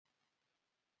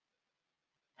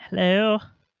Hello.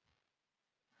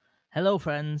 Hello,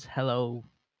 friends. Hello,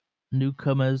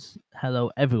 newcomers.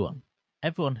 Hello, everyone.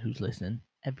 Everyone who's listening.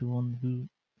 Everyone who,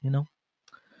 you know,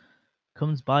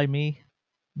 comes by me.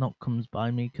 Not comes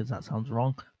by me because that sounds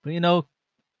wrong. But,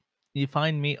 you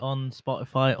find me on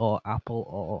Spotify or Apple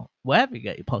or wherever you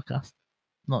get your podcast.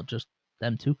 Not just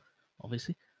them two,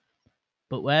 obviously.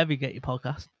 But wherever you get your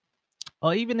podcast.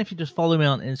 Or even if you just follow me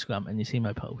on Instagram and you see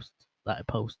my post that I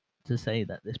post to say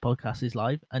that this podcast is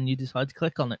live and you decide to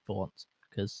click on it for once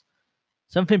because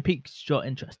something piques your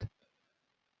interest.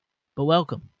 But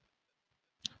welcome.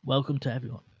 Welcome to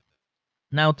everyone.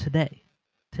 Now, today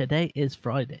is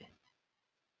Friday.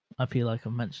 I feel like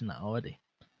I've mentioned that already.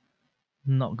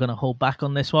 Not going to hold back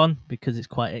on this one because it's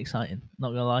quite exciting. Not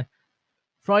going to lie.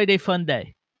 Friday Fun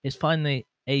Day is finally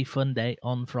a fun day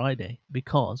on Friday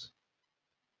because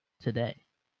today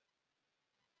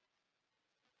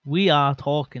we are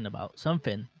talking about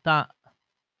something that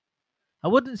I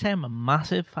wouldn't say I'm a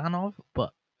massive fan of,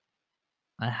 but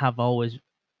I have always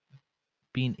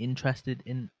been interested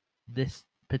in this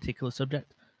particular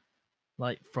subject.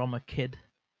 Like from a kid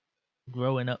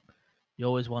growing up, you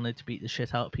always wanted to beat the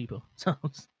shit out of people. So,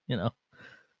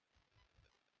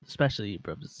 especially your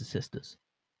brothers and sisters.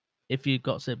 If you've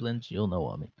got siblings, you'll know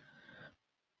what I mean.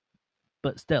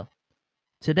 But still,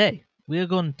 today we are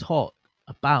going to talk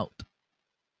about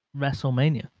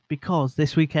WrestleMania because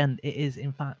this weekend it is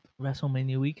in fact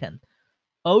WrestleMania weekend.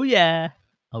 Oh yeah.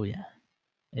 Oh yeah.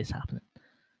 It's happening.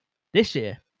 This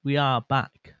year we are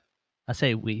back. I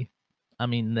say we. I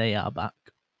mean they are back.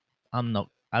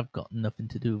 I've got nothing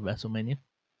to do with WrestleMania.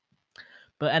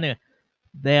 But anyway,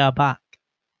 they are back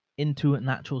into an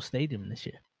actual stadium this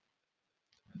year.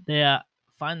 They are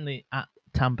finally at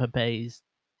Tampa Bay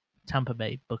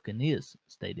Buccaneers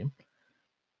Stadium,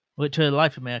 which for the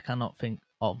life of me I cannot think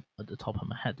of at the top of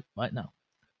my head right now.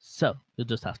 So you'll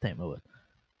just have to take my word.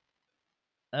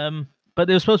 But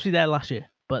they were supposed to be there last year,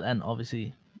 but then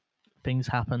obviously things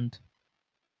happened,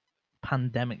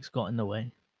 pandemics got in the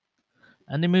way,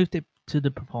 and they moved it to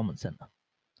the Performance Center.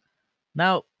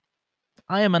 Now,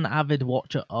 I am an avid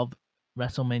watcher of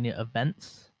WrestleMania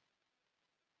events,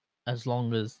 as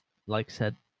long as, like I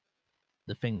said,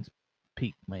 the things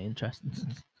pique my interest.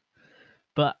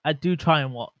 But I do try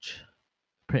and watch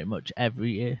pretty much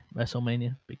every year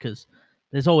WrestleMania because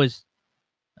there's always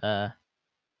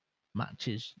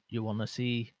matches you want to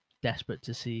see, desperate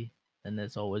to see, and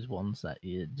there's always ones that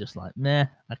you're just like, nah,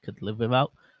 I could live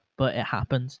without. But it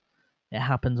happens. It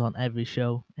happens on every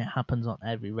show. It happens on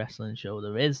every wrestling show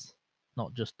there is,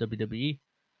 not just WWE.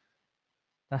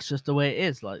 That's just the way it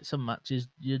is. Like some matches,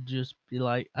 you'd just be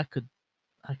like, I could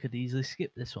easily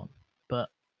skip this one, but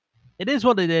it is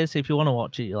what it is. If you want to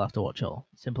watch it, you'll have to watch it all.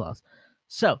 Simple as.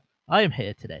 So I am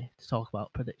here today to talk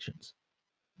about predictions.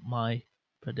 My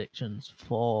predictions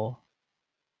for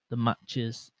the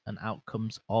matches and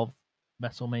outcomes of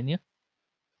WrestleMania.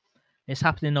 It's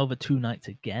happening over 2 nights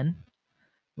again,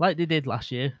 like they did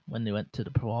last year when they went to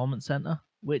the Performance Center,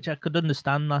 which I could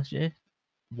understand last year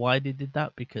why they did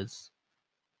that because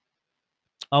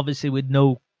obviously with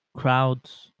no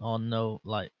crowds or no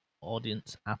like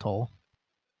audience at all,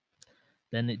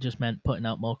 then it just meant putting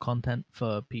out more content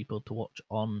for people to watch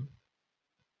on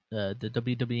the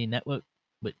WWE network,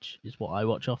 which is what I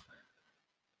watch off.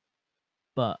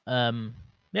 But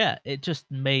yeah, it just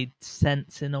made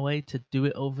sense in a way to do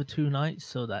it over 2 nights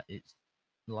so that it's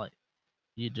like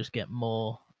you just get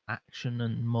more action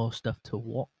and more stuff to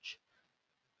watch.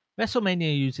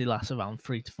 WrestleMania usually lasts around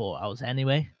 3 to 4 hours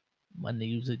anyway, when they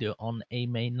usually do it on a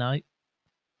main night.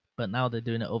 But now they're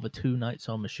doing it over 2 nights,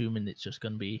 so I'm assuming it's just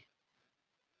going to be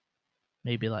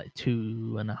maybe like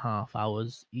 2.5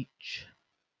 hours each.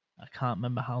 I can't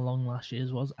remember how long last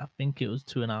year's was. I think it was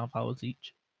 2.5 hours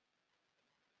each.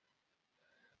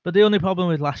 But the only problem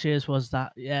with last year's was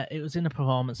that, yeah, it was in a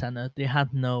performance center. They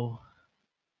had no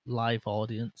live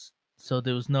audience, so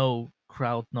there was no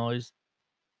crowd noise.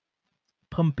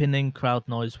 Pumping in crowd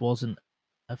noise wasn't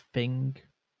a thing.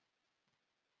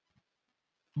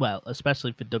 Well,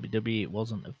 especially for WWE, it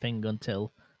wasn't a thing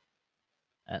until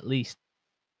at least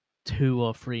 2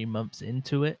 or 3 months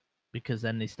into it, because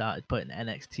then they started putting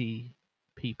NXT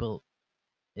people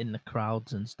in the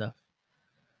crowds and stuff.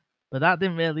 But that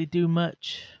didn't really do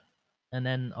much. And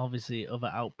then obviously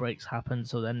other outbreaks happened,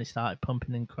 so then they started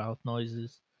pumping in crowd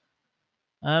noises.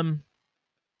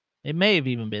 It may have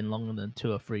even been longer than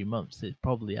 2 or 3 months. It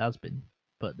probably has been,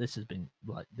 but this has been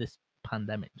like this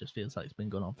pandemic just feels like it's been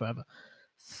going on forever.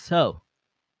 So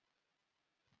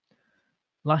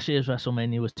last year's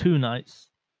WrestleMania was 2 nights.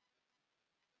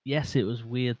 Yes, it was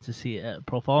weird to see it at a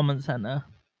performance center,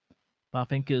 But I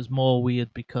think it was more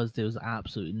weird because there was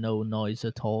absolutely no noise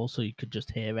at all, so you could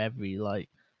just hear every like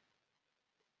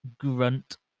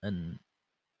grunt and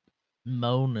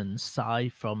moan and sigh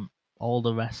from all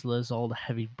the wrestlers, all the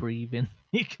heavy breathing.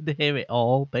 You could hear it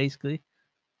all basically.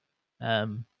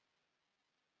 Um,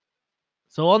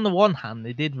 so on the one hand,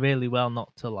 they did really well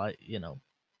not to like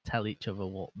tell each other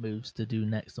what moves to do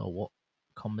next or what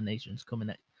combinations coming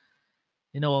next.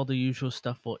 All the usual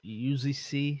stuff what you usually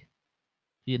see.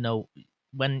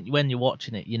 When you're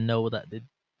watching it, that they're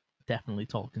definitely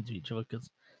talking to each other because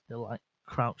they're like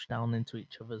crouched down into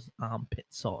each other's armpit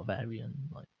sort of area and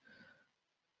like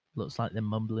looks like they're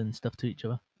mumbling stuff to each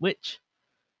other. Which,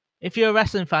 if you're a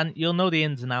wrestling fan, you'll know the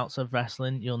ins and outs of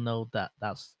wrestling. You'll know that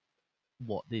that's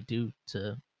what they do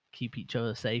to keep each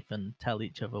other safe and tell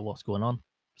each other what's going on.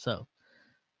 So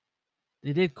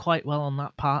they did quite well on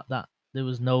that part. That there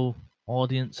was no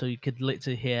audience, so you could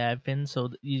literally hear everything. So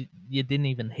you didn't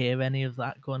even hear any of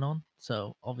that going on.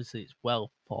 So obviously it's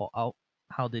well thought out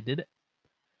how they did it.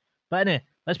 But anyway,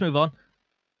 let's move on.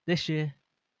 This year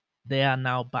they are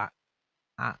now back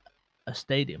at a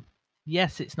stadium.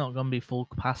 Yes, it's not going to be full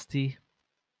capacity,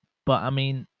 but I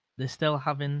mean they're still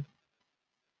having.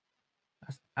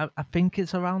 I think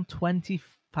it's around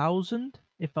 20,000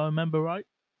 if I remember right,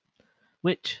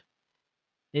 which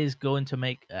is going to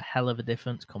make a hell of a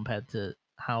difference compared to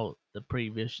how the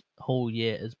previous whole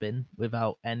year has been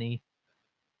without any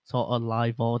sort of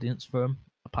live audience for them,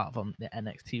 apart from the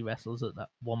NXT wrestlers at that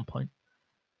one point.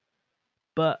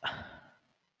 But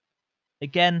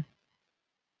again,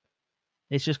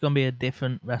 it's just going to be a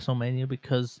different WrestleMania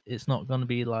because it's not going to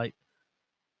be like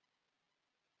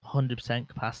 100%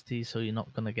 capacity, so you're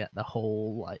not going to get the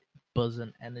whole like buzz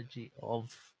and energy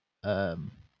of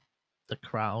the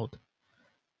crowd.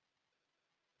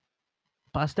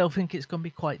 But I still think it's going to be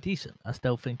quite decent. I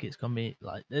still think it's going to be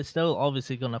like they're still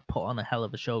obviously going to put on a hell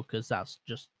of a show because that's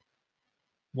just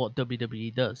what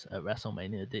WWE does at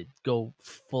WrestleMania. They go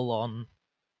full on,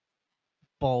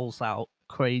 balls out,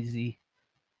 crazy,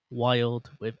 wild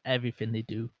with everything they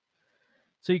do.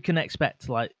 So you can expect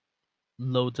like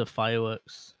loads of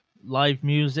fireworks, live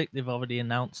music. They've already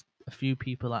announced a few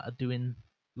people that are doing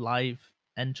live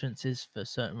entrances for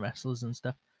certain wrestlers and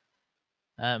stuff.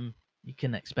 You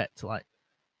can expect like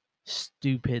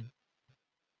stupid,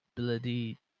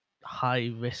 bloody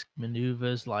high risk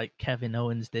maneuvers like Kevin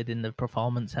Owens did in the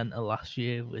Performance Center last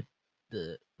year with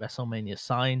the WrestleMania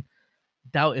sign.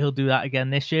 Doubt he'll do that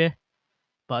again this year,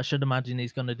 but I should imagine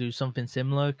he's going to do something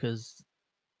similar because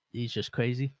he's just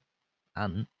crazy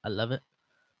and I love it.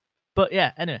 But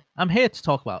yeah, anyway, I'm here to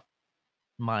talk about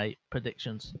my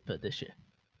predictions for this year.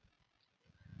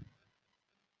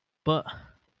 But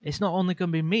it's not only going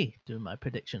to be me doing my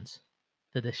predictions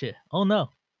for this year. Oh no.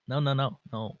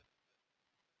 No.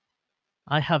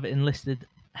 I have enlisted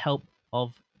help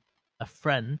of a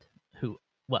friend who,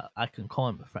 well, I can call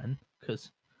him a friend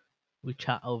because we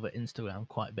chat over Instagram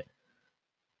quite a bit.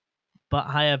 But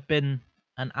I have been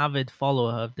an avid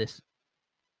follower of this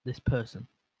person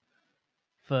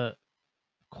for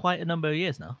quite a number of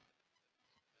years now.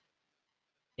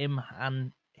 Him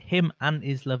and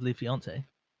his lovely fiance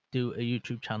do a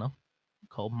YouTube channel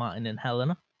called Martin and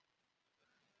Helena.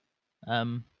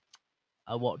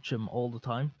 I watch them all the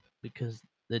time because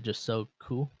they're just so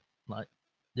cool. Like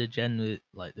they're genuinely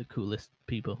like the coolest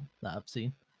people that I've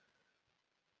seen.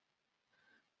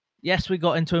 Yes, we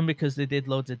got into them because they did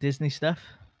loads of Disney stuff,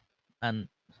 and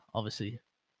obviously,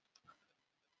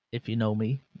 if you know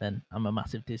me, then I'm a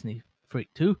massive Disney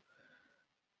freak too.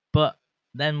 But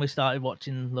then we started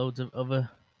watching loads of other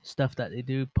stuff that they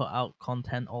do, put out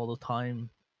content all the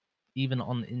time, even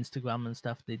on Instagram and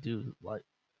stuff. They do like,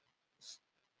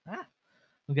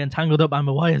 I'm getting tangled up by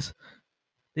my wires.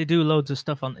 They do loads of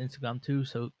stuff on Instagram too,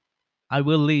 so I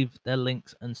will leave their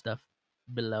links and stuff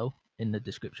below in the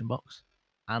description box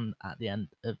and at the end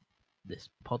of this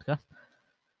podcast.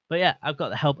 But yeah, I've got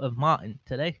the help of Martin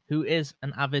today, who is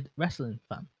an avid wrestling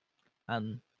fan.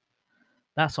 And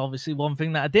that's obviously one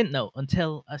thing that I didn't know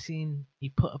until I seen he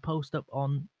put a post up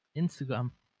on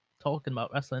Instagram talking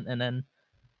about wrestling. And then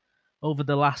over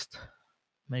the last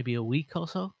maybe a week or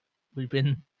so, we've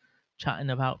been chatting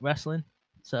about wrestling.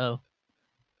 So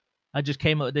I just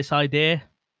came up with this idea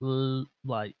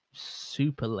like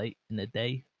super late in the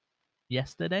day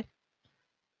yesterday,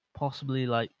 possibly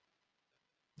like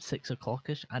 6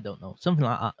 o'clockish. I don't know, something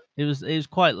like that. It was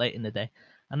quite late in the day,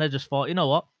 and I just thought, you know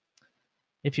what?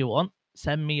 If you want,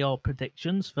 send me your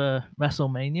predictions for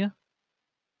WrestleMania,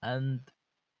 and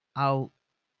I'll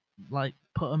like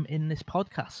put them in this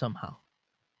podcast somehow.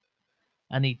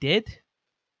 And he did.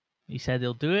 He said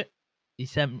he'll do it. He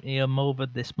sent me them over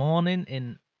this morning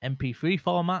in MP3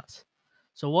 formats.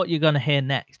 So what you're going to hear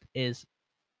next is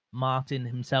Martin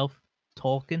himself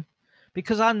talking,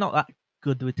 because I'm not that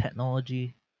good with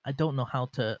technology. I don't know how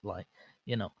to, like,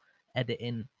 edit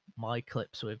in my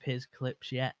clips with his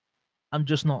clips yet. I'm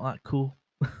just not that cool.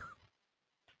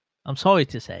 I'm sorry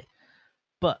to say.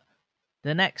 But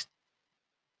the next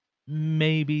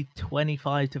maybe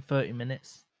 25 to 30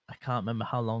 minutes, I can't remember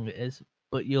how long it is,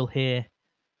 but you'll hear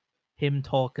him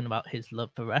talking about his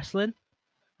love for wrestling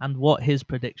and what his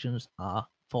predictions are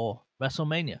for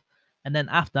WrestleMania. And then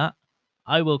after that,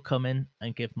 I will come in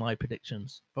and give my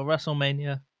predictions for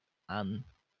WrestleMania and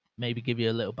maybe give you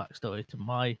a little backstory to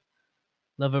my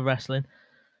love of wrestling.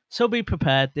 So be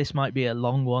prepared. This might be a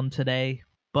long one today,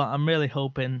 but I'm really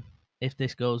hoping if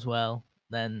this goes well,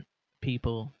 then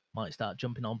people might start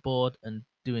jumping on board and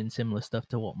doing similar stuff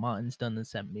to what Martin's done and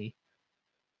sent me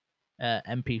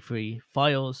MP3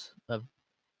 files of,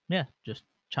 just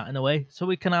chatting away so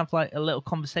we can have like a little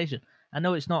conversation. I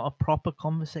know it's not a proper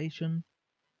conversation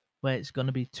where it's going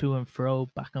to be to and fro,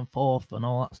 back and forth, and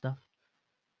all that stuff.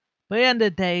 But at the end of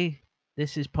the day,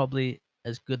 this is probably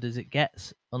as good as it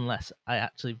gets, unless I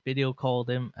actually video called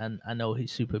him, and I know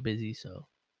he's super busy, so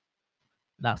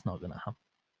that's not going to happen.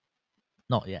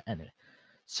 Not yet, anyway.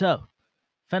 So,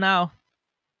 for now,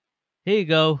 here you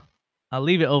go. I'll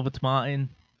leave it over to Martin.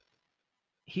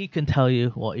 He can tell you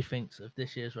what he thinks of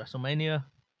this year's WrestleMania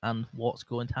and what's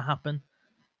going to happen,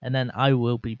 and then I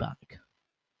will be back.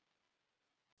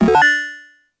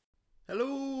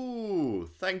 Hello!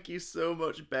 Thank you so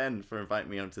much, Ben, for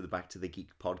inviting me onto the Back to the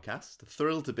Geek podcast.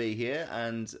 Thrilled to be here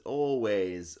and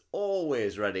always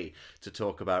ready to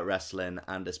talk about wrestling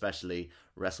and especially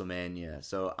WrestleMania.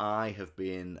 So I have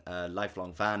been a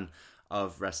lifelong fan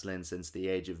of wrestling since the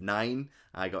age of 9.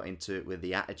 I got into it with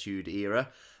the Attitude Era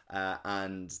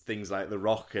and things like The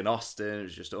Rock and Austin. It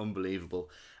was just unbelievable.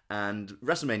 And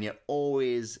WrestleMania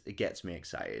always gets me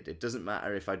excited. It doesn't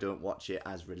matter if I don't watch it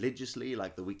as religiously,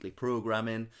 like the weekly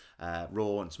programming,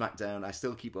 Raw and SmackDown. I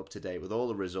still keep up to date with all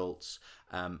the results.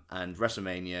 And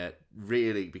WrestleMania,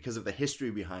 really, because of the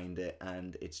history behind it,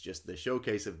 and it's just the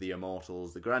showcase of the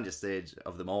Immortals, the grandest stage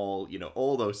of them all,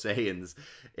 all those sayings,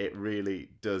 it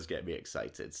really does get me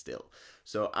excited still.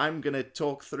 So I'm going to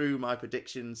talk through my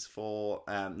predictions for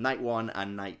Night 1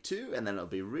 and Night 2, and then it'll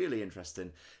be really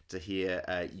interesting to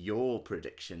hear your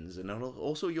predictions and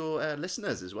also your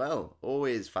listeners as well.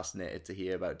 Always fascinated to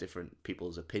hear about different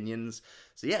people's opinions.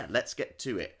 So yeah, let's get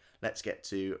to it. Let's get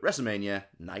to WrestleMania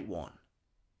Night 1.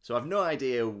 So I've no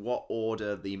idea what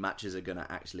order the matches are going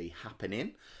to actually happen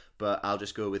in, but I'll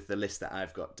just go with the list that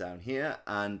I've got down here.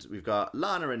 And we've got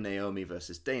Lana and Naomi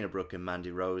versus Dana Brooke and Mandy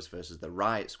Rose versus the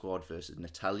Riot Squad versus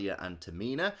Natalya and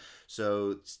Tamina.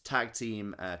 So it's tag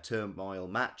team turmoil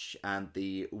match, and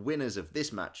the winners of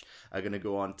this match are going to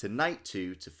go on to Night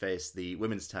 2 to face the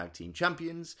women's tag team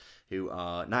champions, who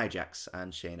are Nia Jax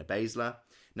and Shayna Baszler.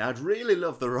 Now, I'd really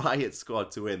love the Riot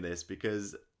Squad to win this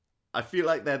because I feel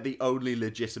like they're the only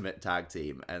legitimate tag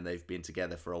team, and they've been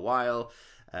together for a while.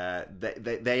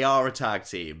 They are a tag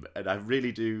team, and I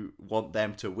really do want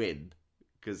them to win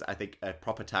because I think a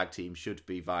proper tag team should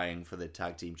be vying for the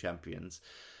tag team champions.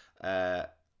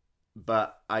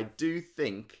 But I do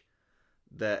think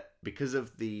that because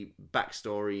of the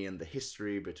backstory and the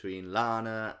history between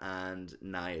Lana and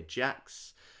Nia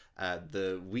Jax,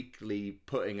 the weekly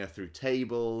putting her through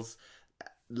tables,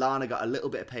 Lana got a little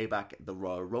bit of payback at the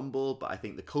Royal Rumble, but I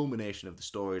think the culmination of the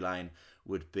storyline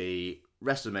would be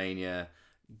WrestleMania,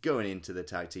 going into the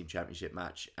tag team championship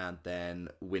match, and then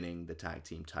winning the tag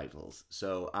team titles.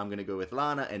 So I'm going to go with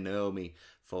Lana and Naomi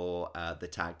for the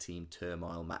tag team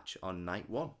turmoil match on Night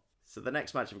 1. So the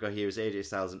next match I've got here is AJ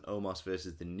Styles and Omos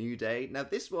versus The New Day. Now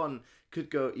this one could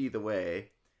go either way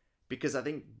because I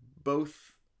think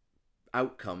both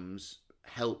outcomes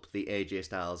help the AJ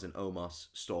Styles and Omos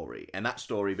story, and that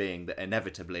story being that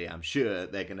inevitably, I'm sure,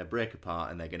 they're going to break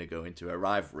apart and they're going to go into a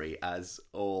rivalry, as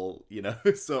all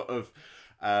sort of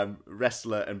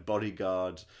wrestler and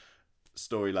bodyguard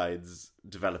storylines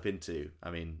develop into.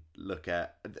 I mean, look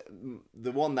at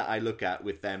the one that I look at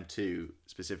with them two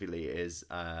specifically is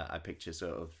I picture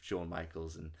sort of Shawn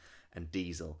Michaels and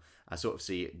Diesel. I sort of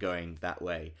see it going that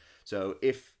way. So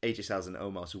if AJ Styles and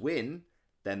Omos win,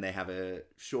 then they have a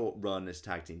short run as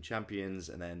tag team champions,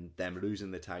 and then them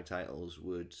losing the tag titles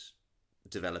would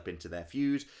develop into their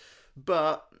feud.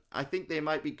 But I think they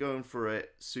might be going for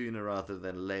it sooner rather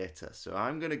than later. So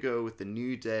I'm going to go with the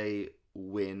New Day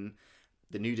win.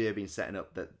 The New Day have been setting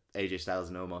up that AJ Styles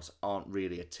and Omos aren't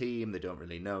really a team. They don't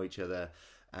really know each other.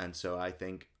 And so I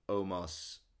think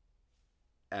Omos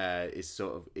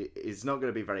is not going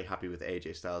to be very happy with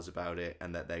AJ Styles about it,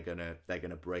 and that they're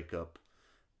gonna break up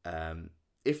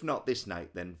If not this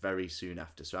night, then very soon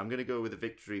after. So I'm going to go with a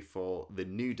victory for the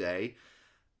New Day.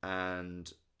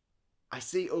 And I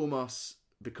see Omos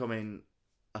becoming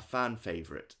a fan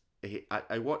favourite.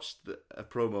 I watched a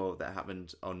promo that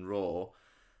happened on Raw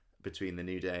between the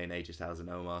New Day and AJ Styles and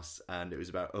Omos, and it was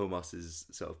about Omos's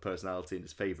sort of personality and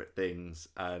his favourite things,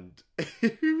 and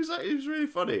it was really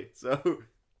funny. So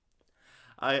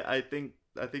I think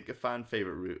a fan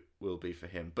favourite route will be for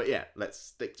him. But yeah, let's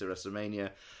stick to WrestleMania,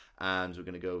 and we're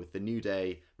going to go with the New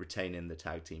Day retaining the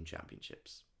tag team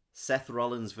championships. Seth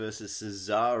Rollins versus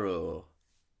Cesaro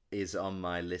is on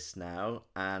my list now,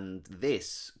 and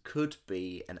this could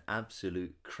be an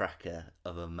absolute cracker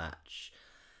of a match.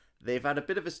 They've had a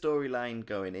bit of a storyline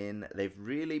going in. They've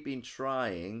really been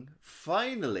trying,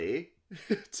 finally,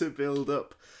 to build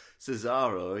up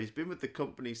Cesaro. He's been with the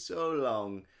company so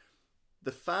long.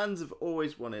 The fans have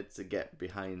always wanted to get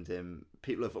behind him.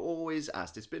 People have always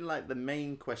asked. It's been like the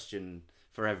main question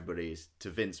for everybody to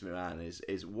Vince McMahon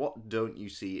is what don't you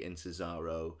see in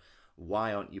Cesaro?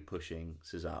 Why aren't you pushing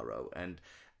Cesaro? And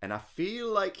I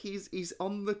feel like he's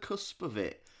on the cusp of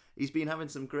it. He's been having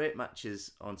some great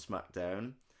matches on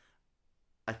SmackDown.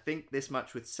 I think this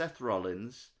match with Seth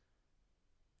Rollins,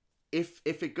 if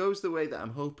it goes the way that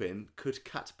I'm hoping, could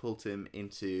catapult him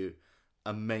into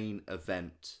a main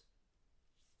event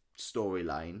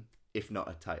storyline. If not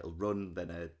a title run, then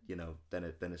a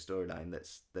storyline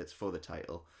that's for the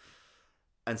title.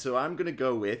 And so I'm gonna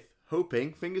go with,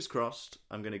 hoping, fingers crossed,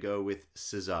 I'm going to go with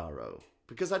Cesaro.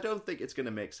 Because I don't think it's going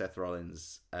to make Seth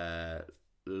Rollins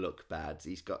look bad.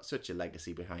 He's got such a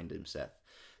legacy behind him, Seth.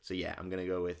 So yeah, I'm going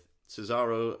to go with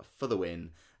Cesaro for the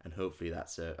win, and hopefully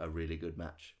that's a really good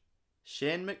match.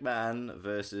 Shane McMahon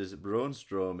versus Braun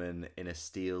Strowman in a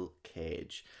steel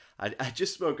cage. I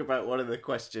just spoke about one of the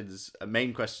questions,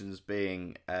 main questions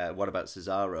being, what about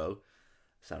Cesaro?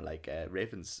 Sound like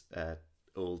Raven's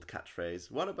old catchphrase.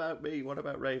 What about me? What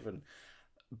about Raven?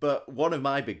 But one of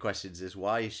my big questions is,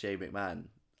 why is Shane McMahon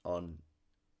on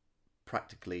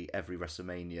practically every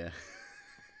WrestleMania?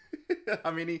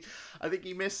 I mean, I think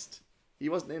he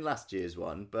wasn't in last year's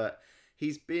one, but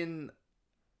he's been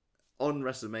on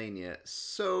WrestleMania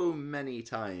so many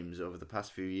times over the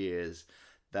past few years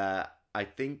that I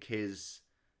think his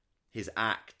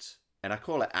act, and I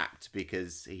call it act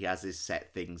because he has his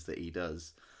set things that he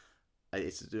does,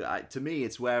 to me,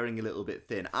 it's wearing a little bit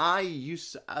thin. I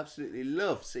used to absolutely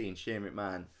love seeing Shane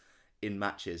McMahon in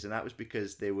matches, and that was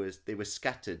because they were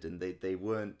scattered and they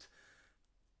weren't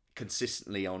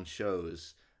consistently on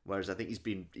shows. Whereas I think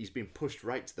he's been pushed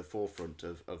right to the forefront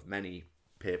of many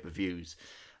pay-per-views.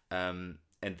 And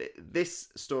this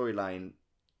storyline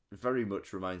very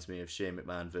much reminds me of Shane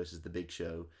McMahon versus The Big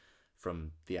Show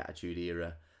from the Attitude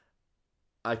Era.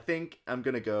 I think I'm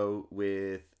going to go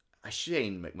with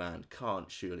Shane McMahon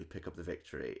can't surely pick up the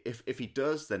victory. If he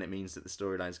does, then it means that the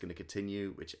storyline is going to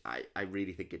continue, which I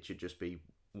really think it should just be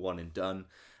one and done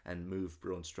and move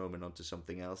Braun Strowman onto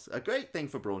something else. A great thing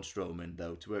for Braun Strowman,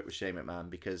 though, to work with Shane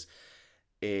McMahon, because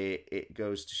it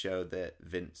goes to show that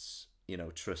Vince,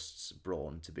 trusts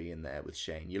Braun to be in there with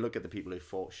Shane. You look at the people who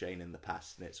fought Shane in the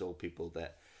past, and it's all people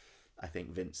that I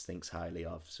think Vince thinks highly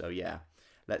of. So yeah,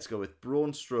 let's go with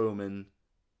Braun Strowman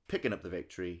picking up the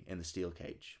victory in the steel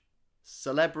cage.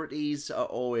 Celebrities are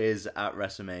always at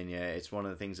WrestleMania. It's one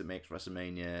of the things that makes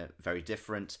WrestleMania very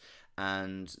different.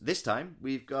 And this time,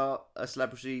 we've got a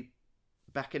celebrity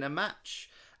back in a match.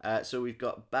 So we've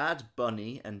got Bad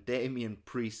Bunny and Damian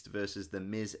Priest versus The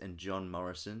Miz and John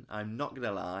Morrison. I'm not going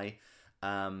to lie.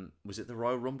 Was it the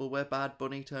Royal Rumble where Bad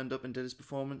Bunny turned up and did his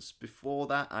performance? Before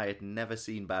that, I had never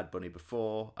seen Bad Bunny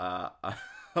before.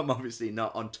 I'm obviously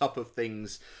not on top of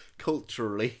things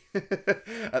culturally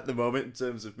at the moment in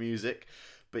terms of music.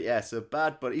 But yeah, so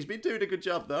Bad Bunny, he's been doing a good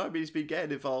job though. I mean, he's been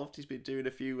getting involved. He's been doing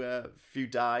a few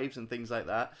dives and things like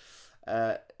that.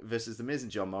 Versus The Miz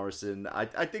and John Morrison.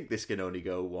 I think this can only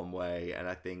go one way, and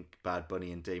I think Bad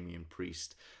Bunny and Damian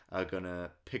Priest are going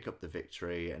to pick up the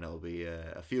victory, and it'll be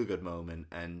a feel-good moment.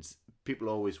 And people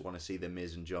always want to see The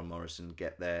Miz and John Morrison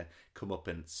get their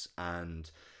comeuppance and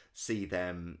see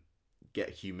them get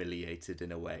humiliated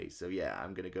in a way. So yeah,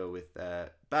 I'm going to go with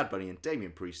Bad Bunny and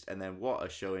Damian Priest, and then what a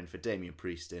showing for Damian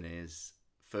Priest in his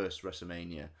first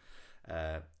WrestleMania.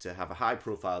 To have a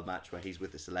high-profile match where he's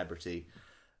with a celebrity,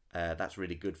 that's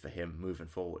really good for him moving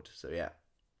forward. So yeah,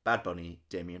 Bad Bunny,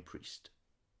 Damian Priest.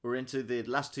 We're into the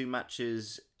last two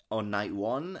matches on night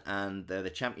one, and they're the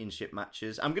championship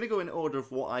matches. I'm going to go in order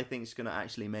of what I think is going to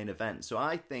actually main event. So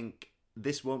I think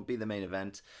this won't be the main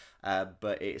event,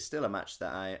 but it's still a match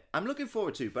that I'm looking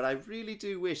forward to, but I really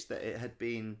do wish that it had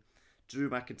been Drew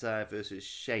McIntyre versus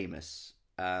Sheamus.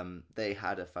 They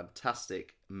had a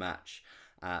fantastic match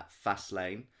at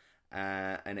Fastlane,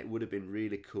 and it would have been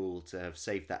really cool to have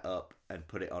saved that up and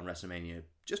put it on WrestleMania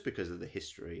just because of the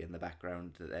history and the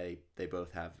background that they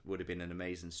both have. Would have been an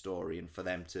amazing story, and for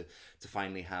them to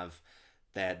finally have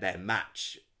their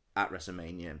match at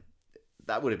WrestleMania,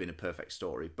 that would have been a perfect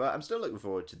story. But I'm still looking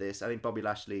forward to this. I think Bobby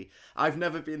Lashley, I've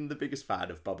never been the biggest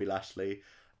fan of Bobby Lashley.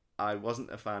 I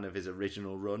wasn't a fan of his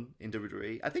original run in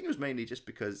WWE. I think it was mainly just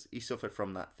because he suffered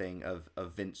from that thing of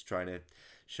Vince trying to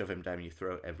shove him down your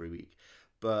throat every week.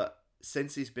 But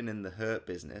since he's been in the Hurt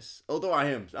Business, although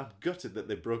I'm gutted that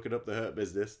they've broken up the Hurt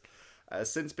Business,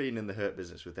 since being in the Hurt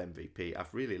Business with MVP,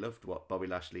 I've really loved what Bobby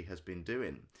Lashley has been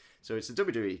doing. So it's the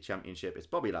WWE Championship. It's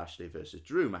Bobby Lashley versus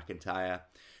Drew McIntyre.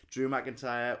 Drew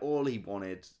McIntyre, all he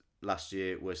wanted last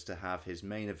year was to have his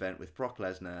main event with Brock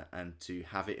Lesnar and to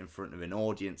have it in front of an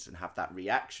audience and have that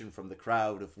reaction from the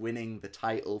crowd of winning the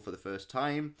title for the first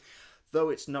time. Though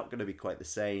it's not going to be quite the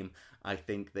same, I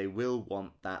think they will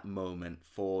want that moment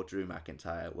for Drew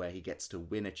McIntyre where he gets to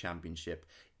win a championship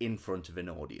in front of an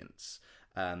audience.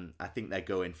 I think they're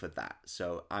going for that.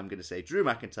 So I'm going to say Drew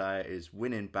McIntyre is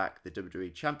winning back the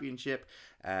WWE Championship,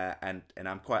 and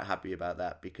I'm quite happy about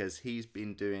that because he's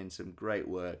been doing some great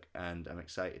work, and I'm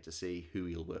excited to see who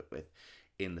he'll work with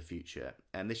in the future.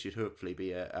 And this should hopefully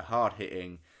be a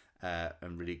hard-hitting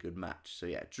and really good match. So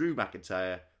yeah, Drew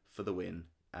McIntyre for the win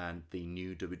and the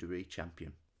new WWE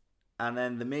Champion. And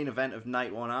then the main event of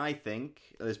night one, I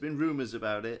think, there's been rumours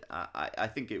about it. I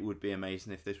think it would be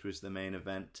amazing if this was the main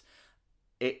event.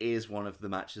 It is one of the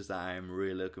matches that I am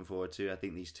really looking forward to. I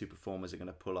think these two performers are going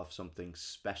to pull off something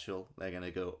special. They're going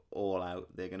to go all out.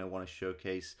 They're going to want to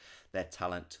showcase their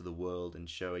talent to the world and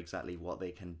show exactly what they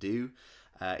can do.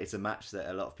 It's a match that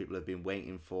a lot of people have been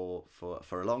waiting for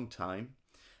a long time.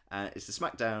 It's the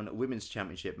SmackDown Women's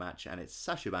Championship match, and it's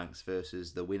Sasha Banks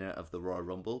versus the winner of the Royal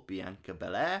Rumble, Bianca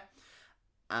Belair.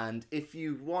 And if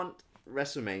you want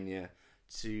WrestleMania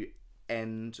to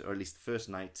end, or at least the first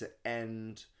night to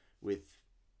end with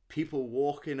people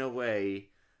walking away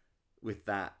with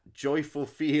that joyful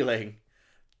feeling,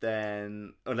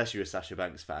 then, unless you're a Sasha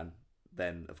Banks fan,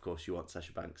 then of course you want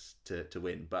Sasha Banks to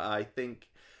win. But I think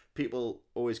people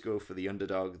always go for the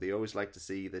underdog. They always like to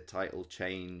see the title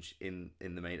change in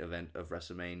the main event of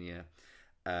WrestleMania.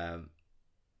 And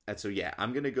so yeah,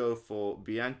 I'm going to go for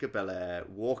Bianca Belair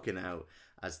walking out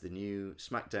as the new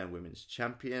SmackDown Women's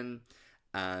Champion,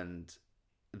 and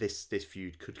this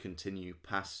feud could continue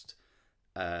past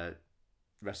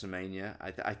WrestleMania.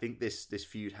 I think this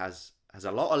feud has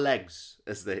a lot of legs,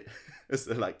 as they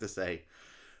like to say.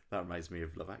 That reminds me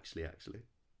of Love Actually.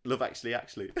 Love Actually.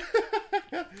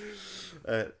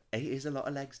 It is a lot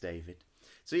of legs, David.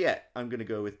 So yeah, I'm going to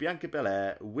go with Bianca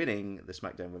Belair winning the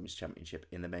SmackDown Women's Championship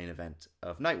in the main event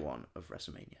of night one of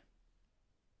WrestleMania.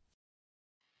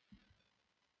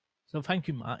 So thank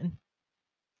you, Martin.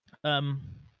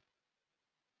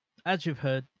 As you've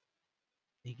heard,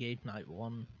 he gave night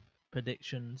one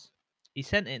predictions. He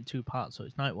sent it in two parts, so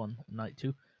it's night one and night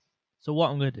two. So what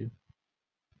I'm going to do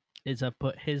is I've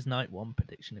put his night one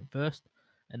prediction in first,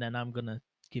 and then I'm going to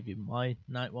give you my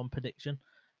night one prediction.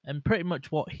 And pretty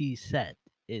much what he said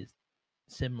is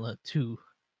similar to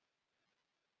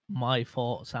my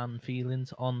thoughts and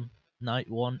feelings on night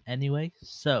one anyway.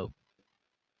 So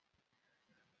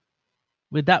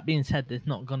with that being said, there's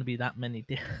not going to be that many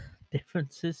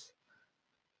differences,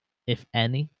 if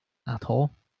any, at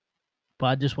all. But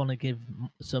I just want to give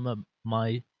some of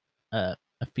my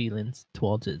feelings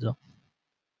towards it.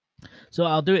 So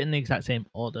I'll do it in the exact same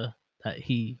order that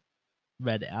he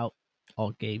read it out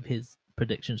or gave his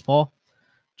predictions for,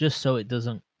 just so it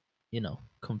doesn't,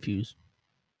 confuse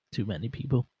too many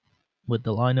people with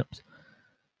the lineups.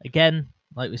 Again,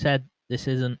 like we said,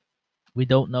 we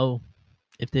don't know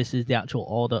if this is the actual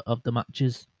order of the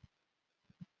matches.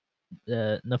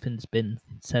 Nothing's been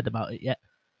said about it yet.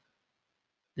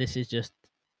 This is just,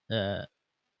 I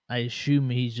assume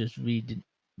he's just reading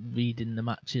the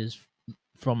matches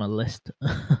from a list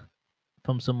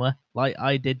from somewhere, like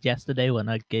I did yesterday when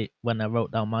I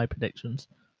wrote down my predictions.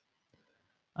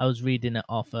 I was reading it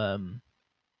off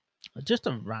just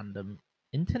a random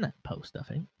internet post. I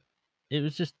think it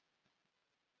was just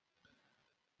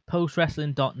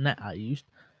postwrestling.net I used.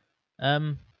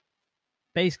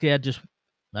 Basically I just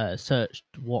searched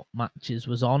what matches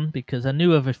was on because I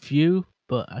knew of a few,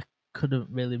 but I couldn't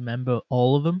really remember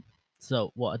all of them.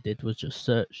 So what I did was just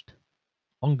searched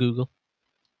on Google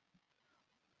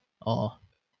or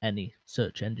any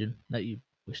search engine that you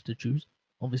wish to choose,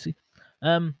 obviously.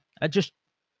 I just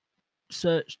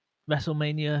searched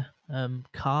WrestleMania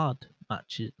card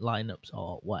matches lineups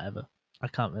or whatever. I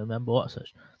can't remember what I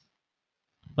searched.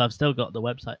 but I've still got the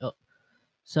website up.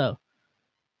 So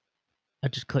I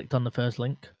just clicked on the first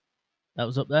link that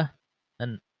was up there,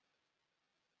 and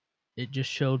it just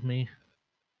showed me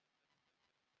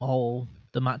all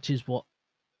the matches what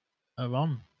are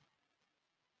on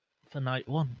for night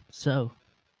one. So,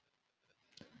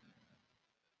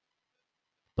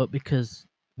 but because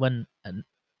when and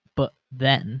but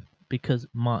then because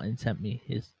Martin sent me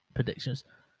his predictions,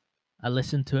 I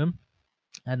listened to him,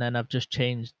 and then I've just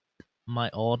changed my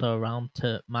order around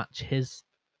to match his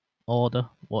order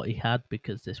what he had,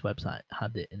 because this website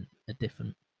had it in a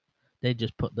different. They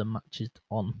just put the matches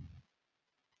on.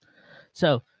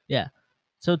 So yeah.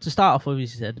 So to start off with, you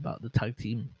said about the tag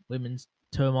team women's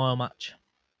turmoil match.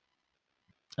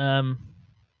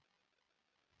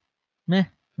 Meh.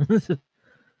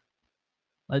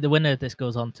 Like the winner of this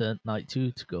goes on to night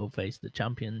 2 to go face the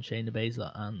champion Shayna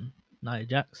Baszler and Nia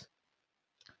Jax.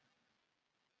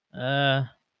 My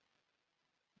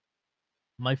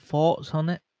thoughts on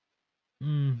it.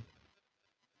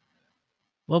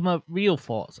 Well, my real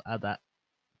thoughts are that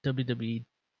WWE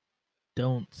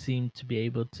don't seem to be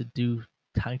able to do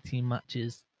tag team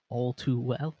matches all too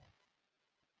well.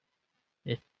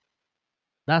 If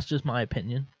that's just my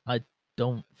opinion, I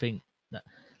don't think that.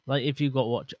 Like, if you got to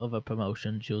watch other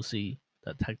promotions, you'll see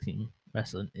that tag team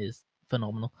wrestling is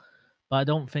phenomenal. But I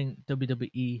don't think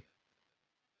WWE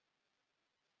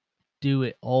do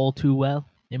it all too well,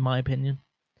 in my opinion.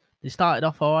 They started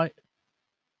off alright,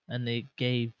 and they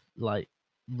gave like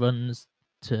runs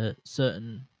to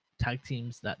certain tag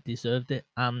teams that deserved it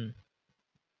and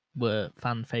were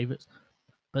fan favorites.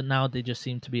 But now they just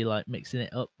seem to be like mixing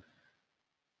it up.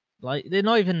 Like, they're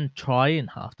not even trying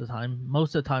half the time.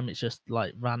 Most of the time, it's just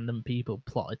like random people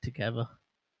plotted together,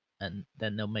 and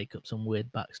then they'll make up some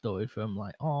weird backstory for them,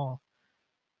 like, oh,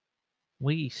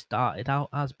 we started out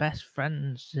as best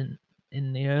friends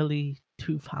in the early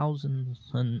 2000s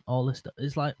and all this stuff.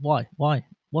 It's like, why,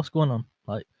 what's going on?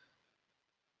 Like,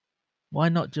 why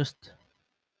not just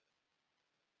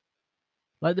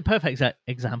like the perfect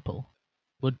example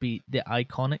would be the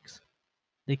Iconics.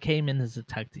 They came in as a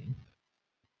tag team.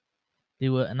 They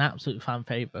were an absolute fan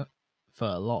favorite for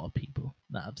a lot of people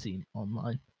that I've seen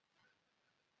online.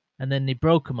 And then they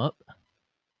broke them up.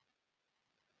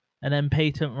 And then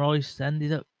Peyton Royce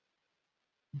ended up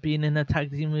being in a tag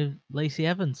team with Lacey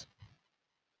Evans.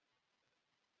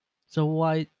 So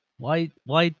why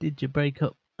did you break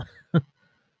up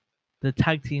the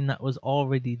tag team that was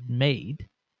already made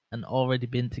and already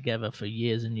been together for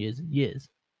years and years and years,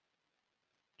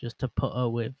 just to put her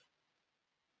with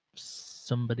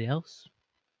somebody else?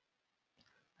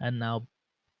 And now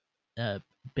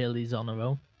Billy's on her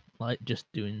own, like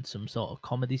just doing some sort of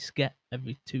comedy skit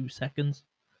every 2 seconds.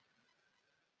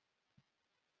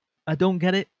 I don't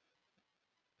get it.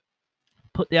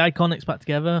 Put the Iconics back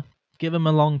together, give them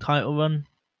a long title run.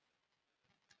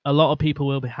 A lot of people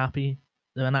will be happy.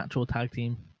 They're an actual tag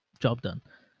team. Job done.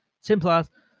 Simple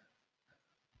as.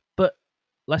 But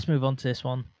let's move on to this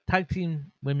one. Tag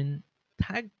team women's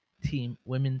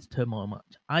turmoil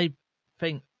match. I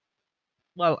think,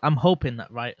 well, I'm hoping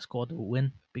that Riot Squad will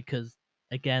win, because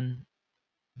again,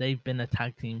 they've been a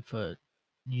tag team for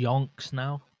yonks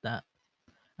now. That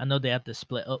I know they had to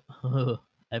split up.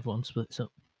 Everyone splits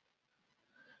up.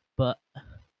 But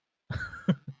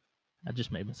I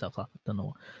just made myself laugh. I don't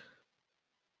know.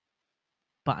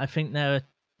 But I think they're a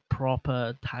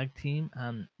proper tag team,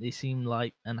 and they seem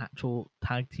like an actual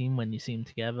tag team when you see them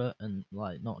together, and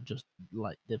like not just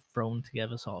like they're thrown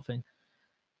together sort of thing.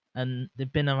 And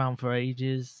they've been around for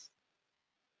ages.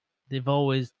 They've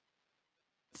always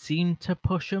seemed to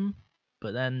push them,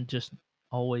 but then just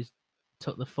always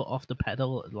took the foot off the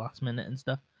pedal at the last minute and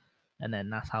stuff. And then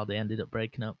that's how they ended up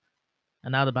breaking up.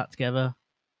 And now they're back together,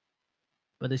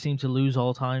 but they seem to lose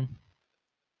all time.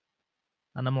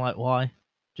 And I'm like, why?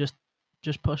 Just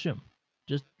push them.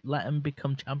 Just let them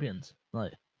become champions.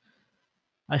 Like,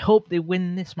 I hope they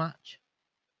win this match,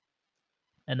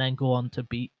 and then go on to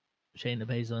beat Shayna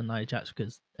Baszler and Nia Jax,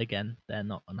 because again, they're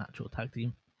not an actual tag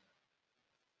team.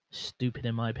 Stupid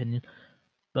in my opinion,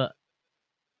 but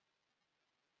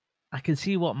I can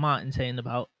see what Martin's saying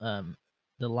about the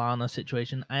Lana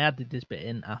situation. I added this bit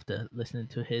in after listening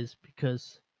to his,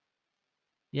 because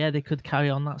yeah, they could carry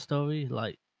on that story.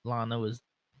 Like, Lana was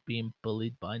being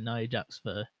bullied by Nia Jax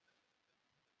for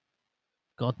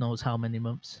God knows how many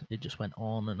months. It just went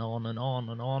on and on and on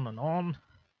and on and on.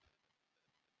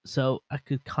 So I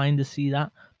could kind of see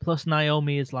that. Plus,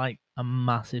 Naomi is like a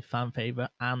massive fan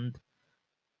favorite, and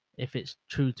if it's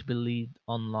true to believe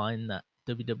online that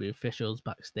WWE officials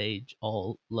backstage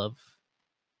all love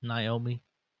Naomi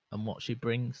and what she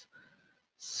brings,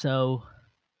 so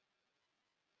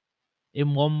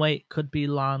In one way, it could be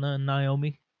Lana and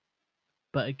Naomi,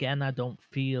 but again, I don't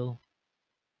feel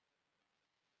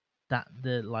that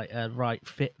the like a right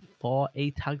fit for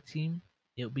a tag team.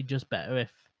 It would be just better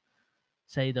if,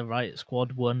 say, the Riot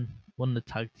Squad won the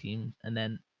tag team, and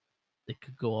then they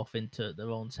could go off into their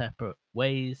own separate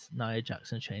ways. Nia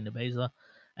Jax and Shayna Baszler,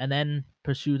 and then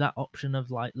pursue that option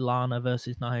of like Lana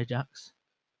versus Nia Jax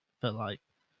for like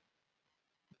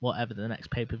whatever the next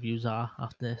pay per views are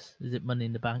after this. Is it Money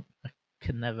in the Bank? I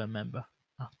can never remember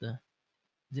after.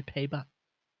 Is it Payback?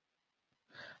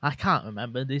 I can't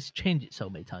remember. They've changed it so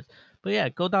many times. But yeah,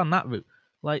 go down that route.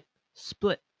 Like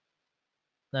split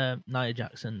Nia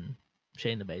Jax and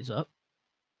Shayna Baszler up,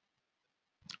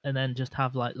 and then just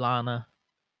have like Lana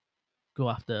go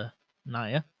after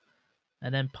Nia,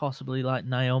 and then possibly like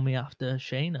Naomi after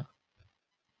Shayna.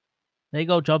 There you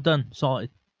go, job done, sorted.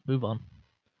 Move on.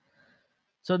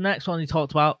 So the next one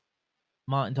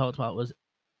Martin talked about, was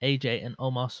AJ and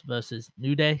Omos versus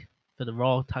New Day for the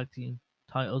Raw tag team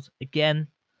titles. Again,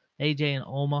 AJ and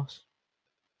Omos,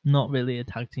 not really a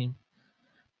tag team,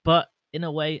 but in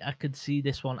a way, I could see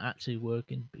this one actually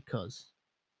working because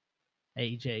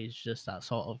AJ is just that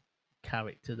sort of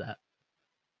character that,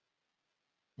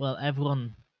 well,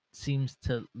 everyone seems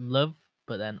to love,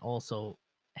 but then also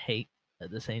hate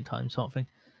at the same time, sort of thing.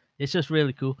 It's just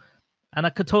really cool. And I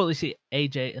could totally see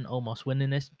AJ and Omos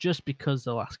winning this just because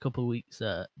the last couple of weeks,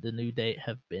 the New Day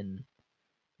have been,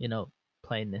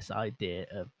 playing this idea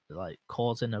of like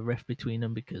causing a rift between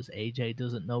them because AJ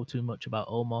doesn't know too much about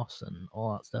Omos and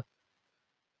all that stuff.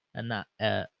 And that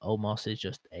Omos is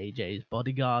just AJ's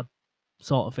bodyguard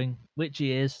sort of thing, which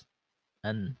he is.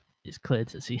 And it's clear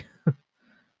to see.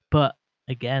 But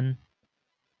again,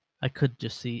 I could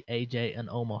just see AJ and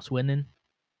Omos winning,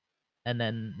 and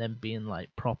then them being like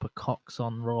proper cocks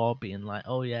on Raw, being like,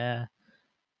 "Oh yeah,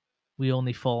 we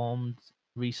only formed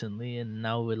recently, and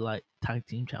now we're like tag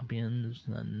team champions,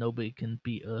 and nobody can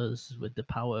beat us with the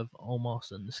power of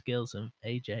Omos and the skills of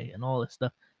AJ and all this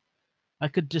stuff." I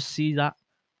could just see that,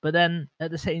 but then at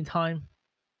the same time,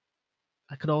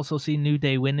 I could also see New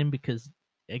Day winning because,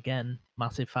 again,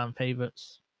 massive fan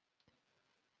favorites.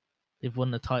 They've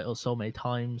won the title so many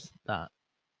times that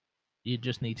you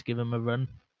just need to give them a run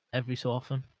every so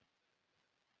often.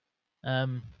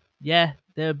 Yeah,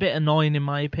 they're a bit annoying in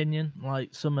my opinion.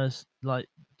 Like some are like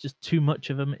just too much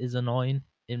of them is annoying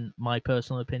in my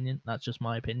personal opinion. That's just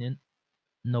my opinion.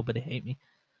 Nobody hate me.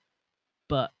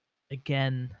 But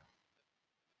again,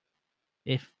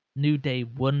 if New Day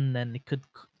won, then they could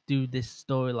do this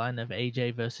storyline of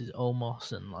AJ versus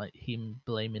Omos and like him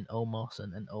blaming Omos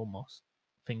and then Omos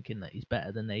thinking that he's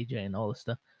better than AJ and all this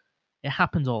stuff. It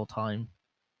happens all the time.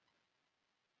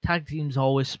 Tag teams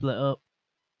always split up.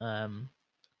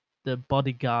 The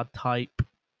bodyguard type,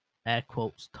 air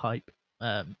quotes type,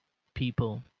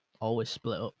 people always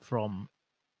split up from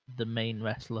the main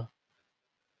wrestler.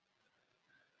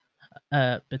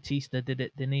 Batista did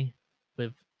it, didn't he,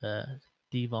 with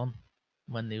Devon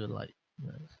when they were like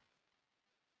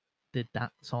did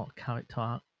that sort of character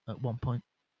arc at one point.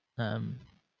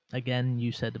 Again,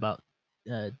 you said about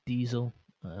Diesel.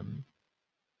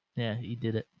 Yeah, he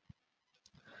did it.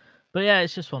 But yeah,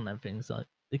 it's just one of them things. Like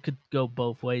it could go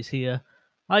both ways here.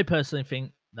 I personally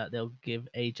think that they'll give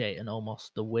AJ and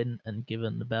Omos the win and give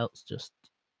them the belts just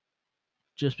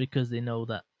because they know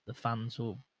that the fans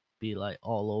will be like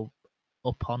all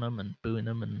up on them and booing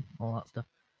them and all that stuff.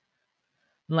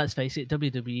 And let's face it,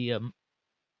 WWE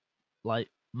like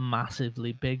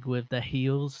massively big with their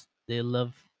heels. They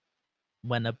love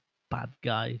when a bad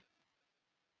guy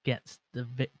gets the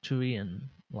victory and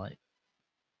like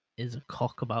is a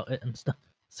cock about it and stuff.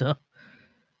 So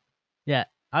yeah,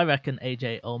 I reckon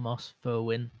AJ Omos for a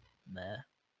win there.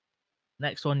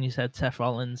 Next one, you said Seth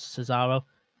Rollins, Cesaro.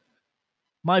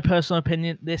 My personal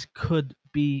opinion, this could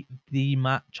be the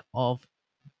match of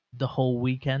the whole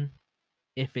weekend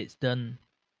if it's done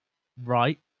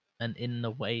right and in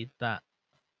the way that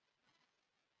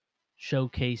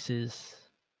showcases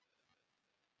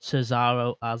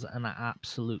Cesaro as an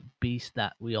absolute beast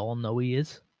that we all know he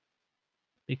is.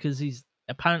 Because he's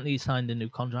apparently signed a new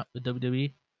contract with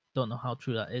WWE. Don't know how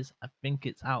true that is. I think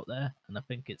it's out there and I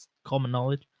think it's common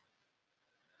knowledge.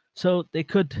 So they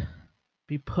could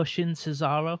be pushing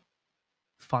Cesaro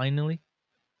finally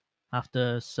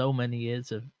after so many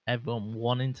years of everyone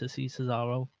wanting to see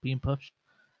Cesaro being pushed.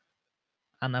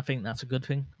 And I think that's a good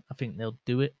thing. I think they'll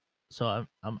do it. So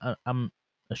I'm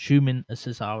assuming a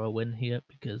Cesaro win here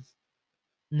because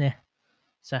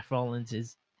Seth Rollins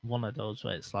is one of those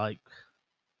where it's like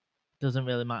doesn't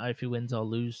really matter if he wins or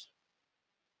lose.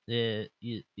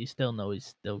 You still know he's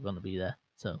still gonna be there.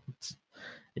 So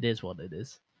it is what it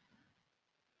is.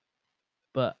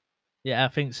 But yeah, I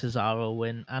think Cesaro will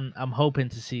win, and I'm hoping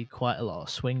to see quite a lot of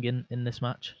swinging in this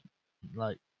match,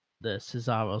 like the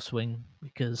Cesaro swing,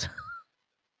 because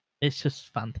it's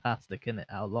just fantastic, isn't it?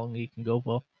 How long he can go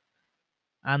for.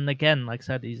 And again, like I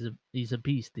said, he's a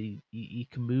beast. He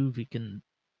can move. He can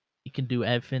do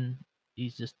everything.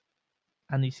 He's just,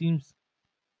 and he seems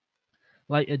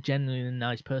like a genuinely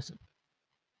nice person.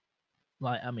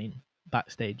 Like, I mean,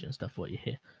 backstage and stuff, what you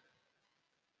hear.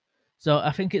 So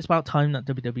I think it's about time that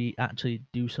WWE actually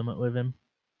do something with him.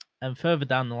 And further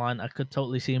down the line, I could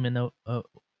totally see him in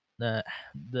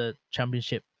the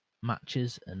championship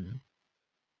matches and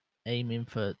aiming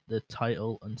for the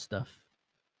title and stuff.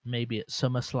 Maybe at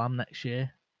SummerSlam next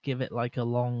year. Give it like a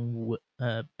long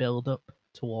build up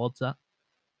towards that,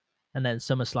 and then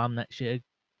SummerSlam next year,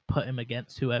 put him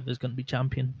against whoever's going to be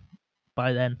champion.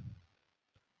 By then,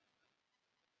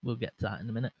 we'll get to that in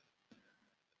a minute.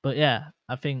 But yeah,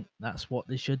 I think that's what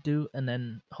they should do, and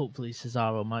then hopefully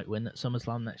Cesaro might win at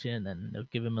SummerSlam next year, and then they'll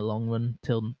give him a long run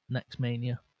till next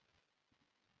Mania.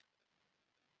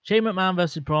 Shane McMahon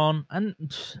versus Braun, and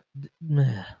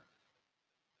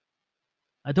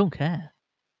I don't care.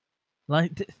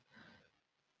 Like,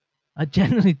 I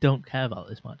genuinely don't care about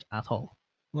this match at all.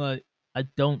 Like, I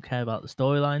don't care about the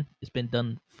storyline. It's been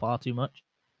done far too much.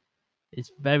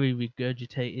 It's very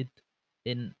regurgitated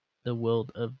in the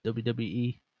world of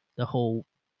WWE. The whole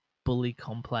bully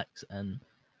complex and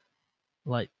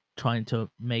like trying to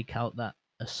make out that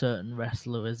a certain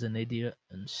wrestler is an idiot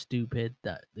and stupid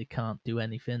that they can't do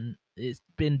anything. It's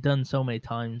been done so many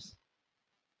times.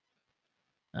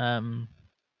 Shane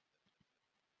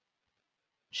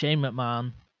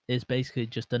McMahon is basically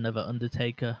just another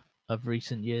Undertaker of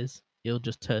recent years. He'll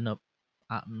just turn up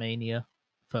at Mania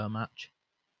for a match.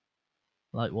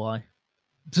 Like, why?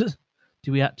 Do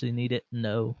we actually need it?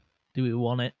 No. Do we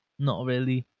want it? Not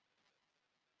really.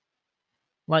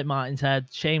 Like Martin said,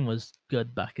 Shane was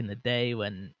good back in the day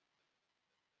when,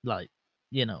 like,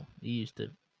 he used to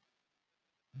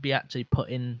be actually put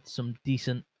in some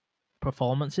decent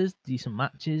performances, decent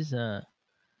matches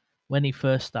when he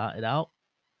first started out.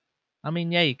 I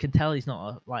mean, yeah, you can tell he's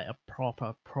not a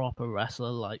proper wrestler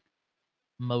like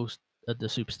most of the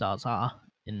superstars are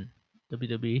in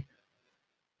WWE.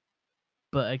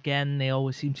 But again, they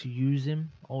always seem to use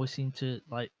him, always seem to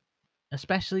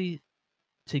especially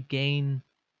to gain.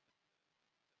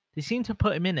 They seem to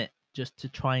put him in it just to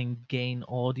try and gain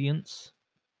audience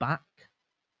back.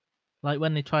 Like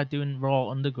when they tried doing Raw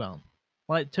Underground.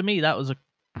 Like to me, that was a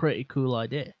pretty cool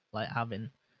idea. Like having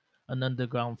an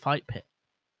underground fight pit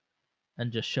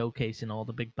and just showcasing all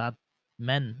the big bad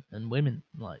men and women,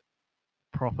 like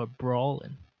proper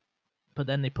brawling. But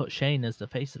then they put Shane as the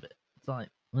face of it. It's like,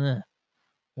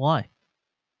 why?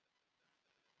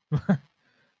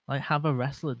 Like, have a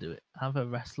wrestler do it. Have a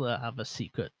wrestler have a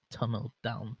secret tunnel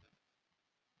down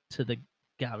to the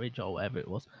garage or whatever it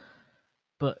was.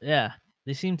 But yeah,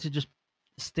 they seem to just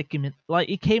stick him in. Like,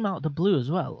 he came out of the blue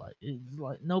as well.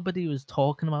 Like nobody was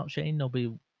talking about Shane.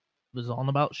 Nobody was on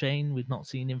about Shane. We've not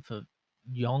seen him for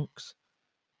yonks.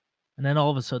 And then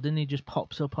all of a sudden, he just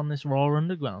pops up on this Raw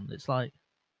Underground. It's like,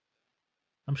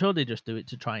 I'm sure they just do it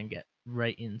to try and get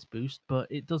ratings boost, but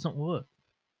it doesn't work.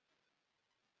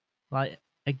 Like,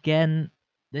 again,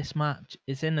 this match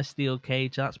is in a steel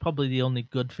cage. That's probably the only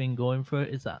good thing going for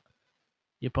it, is that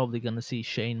you're probably going to see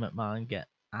Shane McMahon get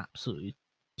absolutely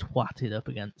twatted up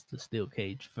against the steel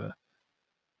cage for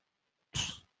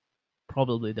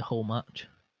probably the whole match.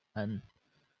 And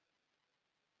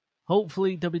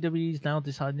hopefully WWE is now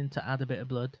deciding to add a bit of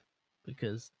blood,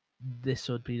 because this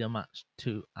would be the match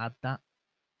to add that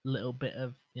little bit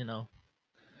of,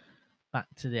 back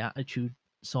to the Attitude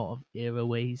sort of era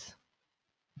ways.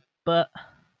 But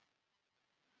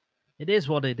it is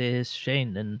what it is.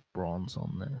 Shane and Braun's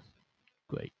on there.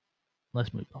 Great.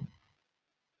 Let's move on.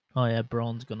 Oh yeah,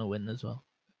 Braun's gonna win as well.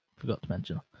 Forgot to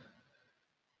mention.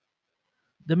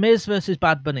 The Miz versus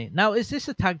Bad Bunny. Now, is this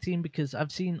a tag team? Because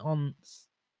I've seen on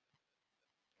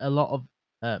a lot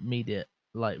of media,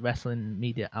 like wrestling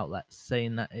media outlets,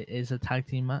 saying that it is a tag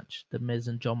team match. The Miz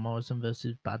and John Morrison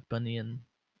versus Bad Bunny and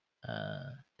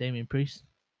Damian Priest.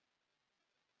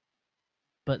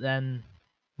 But then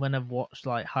when I've watched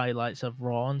like highlights of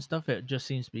Raw and stuff, it just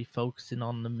seems to be focusing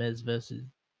on the Miz versus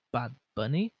Bad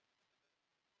Bunny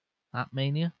at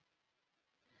Mania.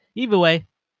 Either way,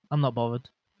 I'm not bothered.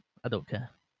 I don't care.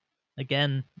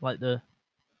 Again, like the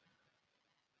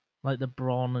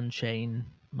Braun and Shane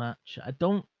match,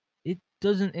 it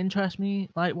doesn't interest me.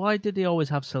 Like, why did they always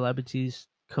have celebrities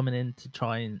coming in to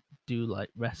try and do like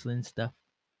wrestling stuff?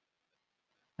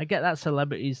 I get that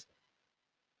celebrities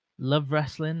love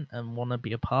wrestling and want to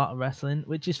be a part of wrestling,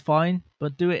 which is fine,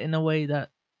 but do it in a way that,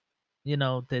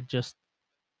 they're just,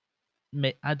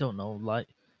 I don't know, like,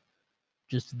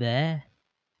 just there.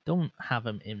 Don't have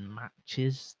them in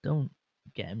matches. Don't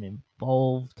get them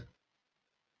involved.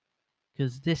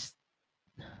 Because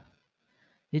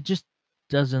it just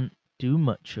doesn't do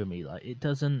much for me. Like, it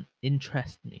doesn't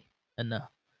interest me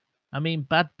enough. I mean,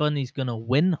 Bad Bunny's gonna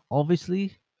win,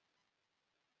 obviously,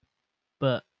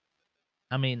 but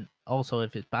I mean, also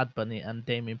if it's Bad Bunny and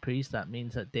Damien Priest, that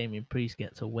means that Damien Priest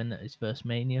gets a win at his first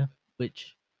Mania,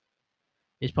 which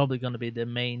is probably going to be the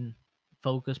main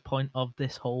focus point of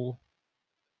this whole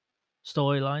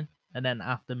storyline. And then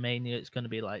after Mania, it's going to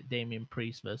be like Damien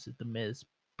Priest versus The Miz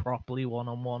properly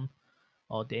one-on-one,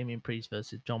 or Damien Priest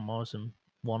versus John Morrison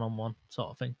one-on-one sort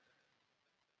of thing.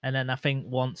 And then I think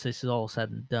once this is all said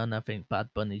and done, I think Bad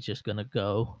Bunny's just going to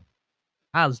go,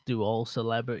 as do all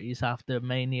celebrities after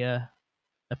Mania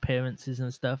appearances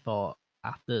and stuff, or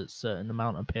after a certain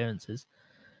amount of appearances,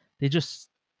 they just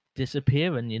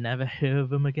disappear and you never hear of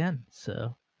them again.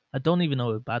 So I don't even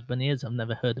know who Bad Bunny is. I've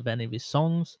never heard of any of his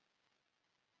songs.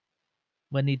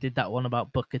 When he did that one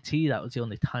about Booker T, that was the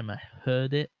only time I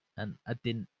heard it, and I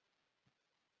didn't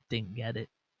get it.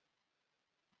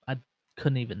 I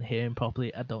couldn't even hear him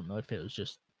properly. I don't know if it was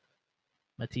just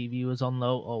my TV was on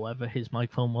low or whether his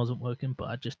microphone wasn't working, but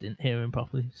I just didn't hear him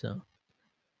properly. So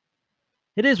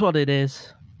it is what it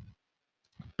is.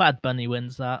 Bad Bunny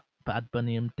wins that. Bad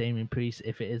Bunny and Damien Priest,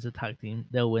 if it is a tag team,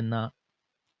 they'll win that.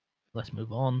 Let's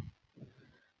move on.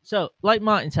 So, like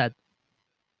Martin said,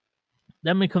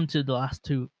 then we come to the last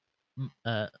two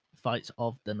fights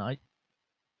of the night.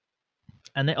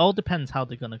 And it all depends how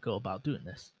they're going to go about doing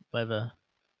this. Whether,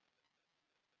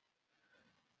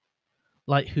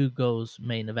 like, who goes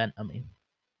main event, I mean.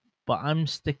 But I'm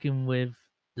sticking with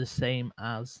the same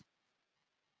as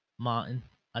Martin.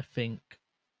 I think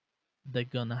they're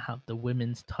going to have the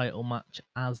women's title match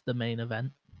as the main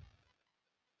event.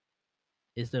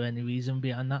 Is there any reason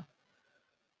behind that?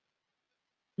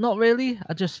 Not really.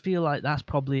 I just feel like that's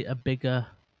probably a bigger,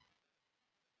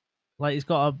 like, it's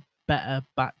got a better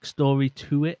backstory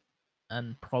to it,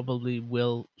 and probably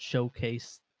will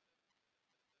showcase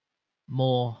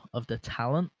more of the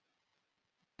talent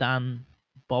than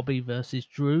Bobby versus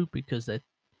Drew, because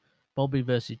Bobby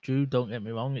versus Drew, don't get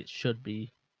me wrong, it should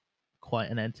be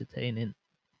quite an entertaining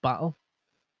battle.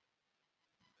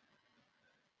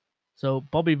 So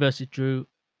Bobby versus Drew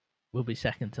will be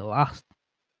second to last,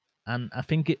 and I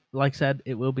think it, like I said,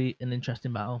 it will be an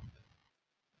interesting battle.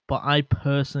 But I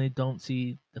personally don't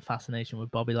see the fascination with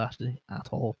Bobby Lashley at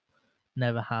all.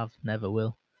 Never have, never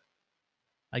will.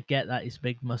 I get that he's a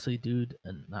big muscly dude,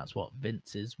 and that's what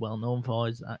Vince is well known for,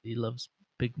 is that he loves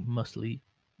big muscly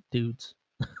dudes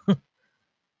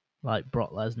like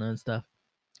Brock Lesnar and stuff.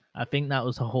 I think that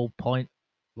was the whole point,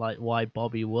 like why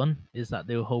Bobby won, is that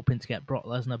they were hoping to get Brock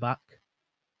Lesnar back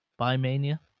by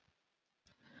Mania.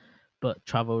 But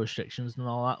travel restrictions and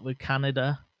all that with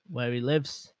Canada, where he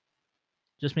lives,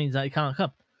 just means that he can't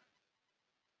come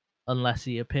unless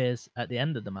he appears at the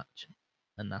end of the match.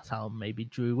 And that's how maybe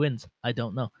Drew wins. I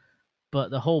don't know.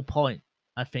 But the whole point,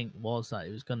 I think, was that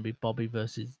it was going to be Bobby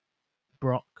versus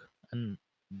Brock, and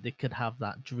they could have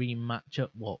that dream matchup,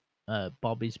 what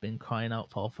Bobby's been crying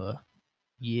out for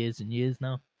years and years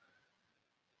now.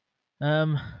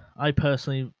 I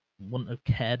personally wouldn't have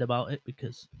cared about it,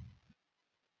 because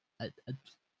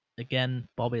again,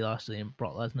 Bobby Lashley and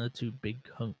Brock Lesnar, two big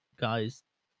hunk guys,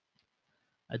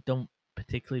 I don't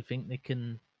particularly think they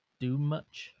can do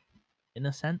much in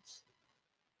a sense.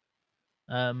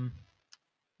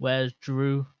 Whereas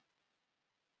Drew,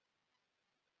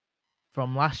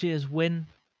 from last year's win,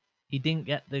 he didn't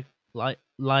get the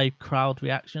live crowd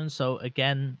reaction. So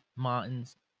again,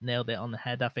 Martin's nailed it on the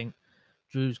head. I think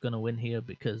Drew's gonna win here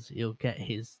because he'll get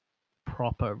his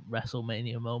proper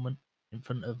WrestleMania moment in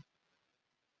front of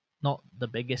not the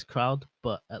biggest crowd,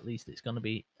 but at least it's gonna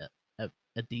be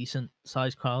a decent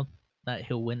sized crowd that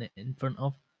he'll win it in front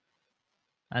of,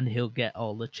 and he'll get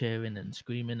all the cheering and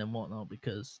screaming and whatnot,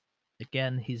 because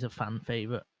again, he's a fan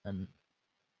favorite.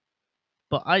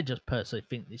 But I just personally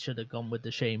think they should have gone with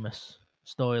the Sheamus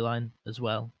storyline as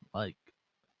well, like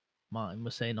Martin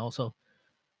was saying. Also,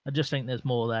 I just think there's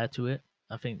more there to it.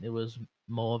 I think there was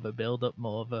more of a build up,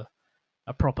 more of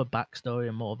a proper backstory,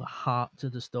 and more of a heart to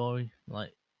the story.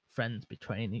 Like friends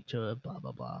betraying each other, blah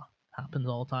blah blah, happens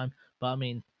all the time. But I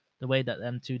mean, the way that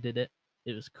them two did it,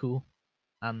 it was cool.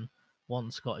 And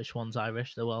one's Scottish, one's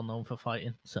Irish. They're well known for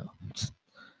fighting, so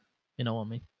you know what I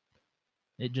mean.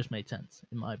 It just made sense,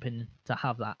 in my opinion, to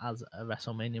have that as a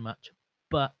WrestleMania match.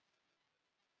 But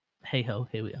hey ho,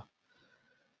 here we are.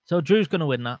 So Drew's going to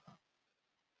win that.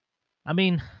 I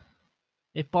mean,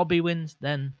 if Bobby wins,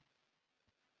 then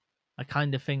I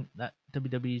kind of think that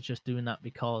WWE is just doing that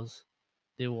because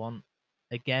they want,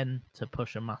 again, to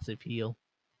push a massive heel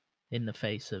in the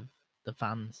face of the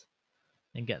fans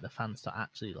and get the fans to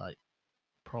actually, like,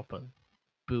 proper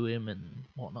boo him and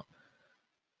whatnot.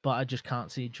 But I just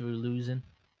can't see Drew losing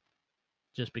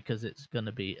just because it's going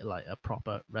to be, like, a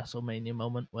proper WrestleMania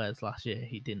moment, whereas last year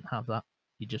he didn't have that.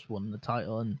 He just won the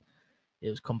title and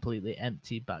it was completely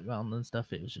empty background and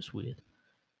stuff. It was just weird.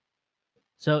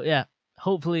 So, yeah,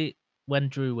 hopefully when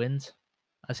Drew wins,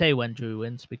 I say when Drew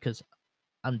wins because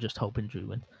I'm just hoping Drew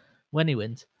wins. When he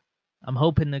wins, I'm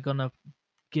hoping they're going to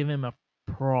give him a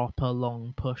proper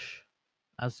long push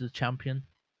as the champion.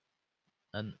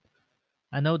 And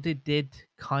I know they did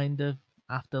kind of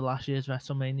after last year's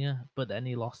WrestleMania, but then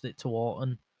he lost it to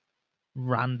Orton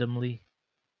randomly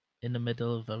in the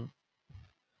middle of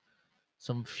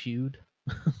some feud.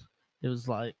 It was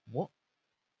like, what?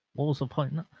 What was the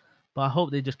point in that? But I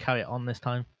hope they just carry it on this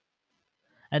time.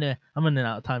 Anyway, I'm running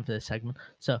out of time for this segment.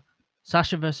 So,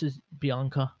 Sasha versus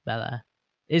Bianca Belair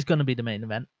is going to be the main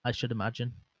event, I should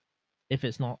imagine. If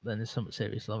it's not, then there's something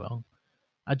seriously wrong.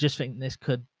 I just think this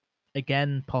could,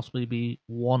 again, possibly be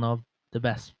one of the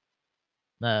best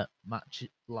matches,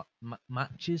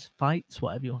 fights,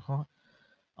 whatever you want to call it,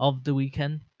 of the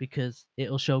weekend because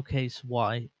it'll showcase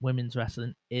why women's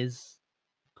wrestling is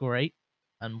great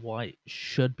and why it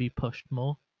should be pushed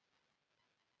more.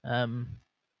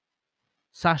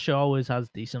 Sasha always has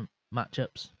decent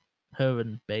matchups. Her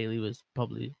and Bailey was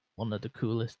probably one of the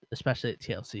coolest, especially at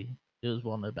TLC. It was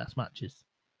one of the best matches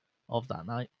of that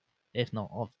night, if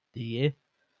not of the year.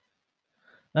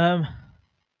 But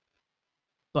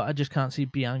I just can't see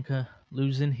Bianca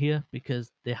losing here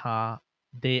because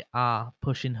they are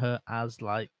pushing her as,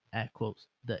 like, air quotes,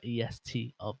 the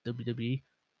EST of WWE.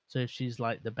 So if she's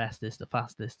like the bestest, the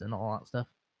fastest, and all that stuff,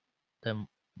 then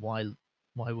why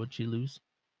would she lose?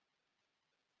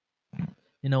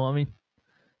 You know what I mean?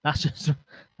 That's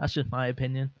just my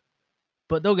opinion.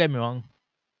 But don't get me wrong,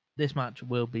 this match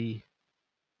will be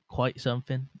quite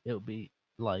something. It'll be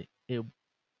like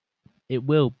it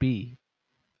will be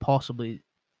possibly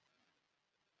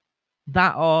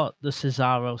that or the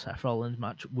Cesaro Seth Rollins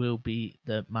match will be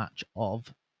the match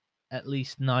of at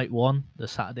least night one, the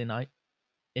Saturday night,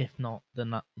 if not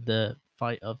the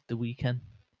fight of the weekend.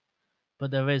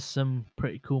 But there is some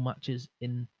pretty cool matches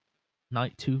in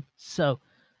night two. So,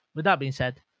 with that being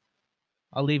said,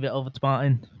 I'll leave it over to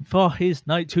Martin for his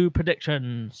night two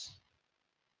predictions.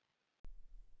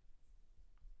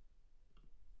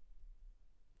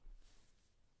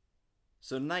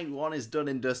 So night one is done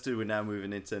and dusted. We're now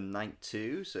moving into night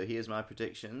two. So here's my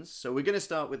predictions. So we're going to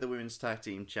start with the Women's Tag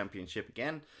Team Championship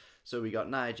again. So we got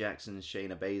Nia Jax and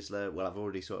Shayna Baszler. Well, I've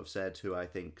already sort of said who I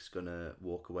think is going to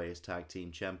walk away as tag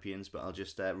team champions, but I'll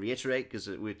just reiterate because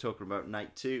we're talking about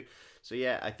night two. So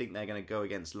yeah, I think they're going to go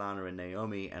against Lana and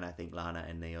Naomi, and I think Lana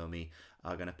and Naomi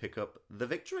are going to pick up the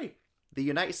victory. The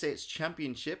United States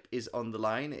Championship is on the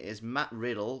line. It is Matt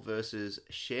Riddle versus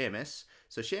Sheamus.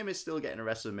 So Sheamus still getting a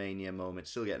WrestleMania moment,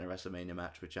 still getting a WrestleMania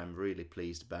match, which I'm really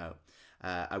pleased about.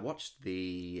 I watched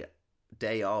the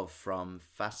day of from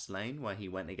Fastlane where he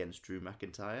went against Drew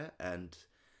McIntyre, and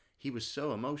he was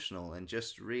so emotional and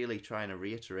just really trying to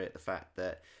reiterate the fact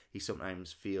that he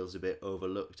sometimes feels a bit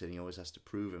overlooked and he always has to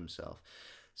prove himself.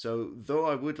 So though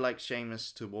I would like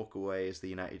Sheamus to walk away as the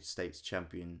United States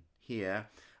champion here,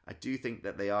 I do think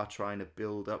that they are trying to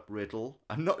build up Riddle.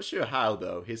 I'm not sure how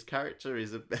though. His character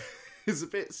is is a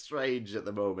bit strange at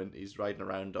the moment. He's riding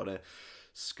around on a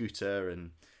scooter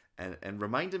and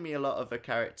reminded me a lot of a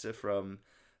character from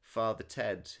Father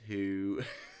Ted who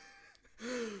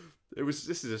this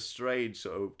is a strange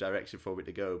sort of direction for me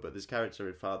to go, but this character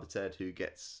in Father Ted who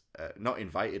gets not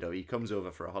invited, or he comes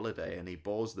over for a holiday and he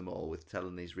bores them all with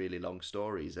telling these really long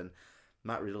stories, and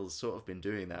Matt Riddle's sort of been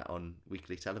doing that on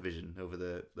weekly television over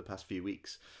the past few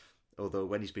weeks, although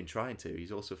when he's been trying to,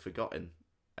 he's also forgotten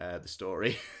the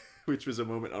story which was a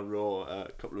moment on Raw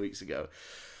a couple of weeks ago.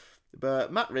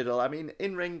 But Matt Riddle, I mean,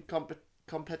 in-ring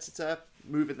competitor,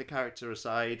 moving the character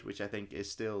aside, which I think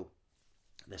is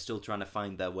they're still trying to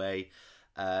find their way.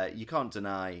 You can't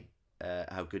deny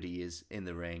how good he is in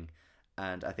the ring.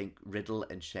 And I think Riddle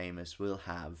and Sheamus will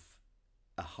have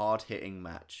a hard-hitting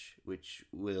match, which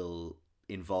will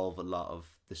involve a lot of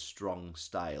the strong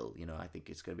style. You know, I think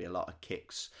it's going to be a lot of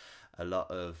kicks, a lot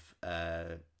of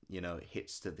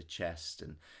hits to the chest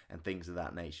and things of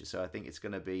that nature. So I think it's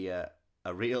going to be a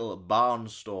real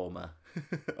barnstormer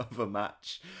of a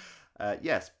match.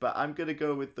 Yes, but I'm going to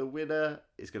go with the winner.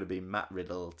 It's going to be Matt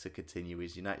Riddle to continue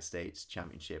his United States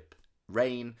Championship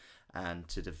reign and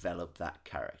to develop that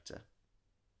character.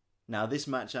 Now, this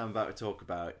match I'm about to talk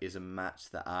about is a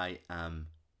match that I am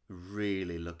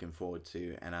really looking forward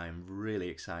to and I'm really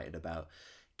excited about.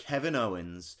 Kevin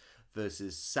Owens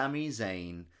versus Sami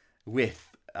Zayn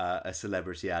with a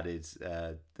celebrity added.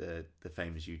 The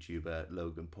famous YouTuber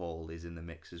Logan Paul is in the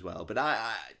mix as well. But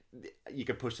you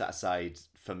can push that aside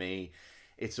for me.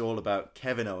 It's all about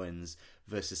Kevin Owens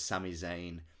versus Sami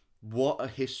Zayn. What a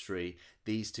history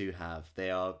these two have. They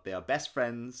are best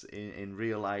friends in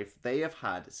real life. They have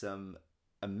had some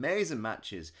amazing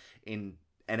matches in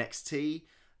NXT,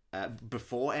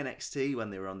 before NXT when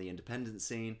they were on the independent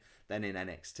scene, then in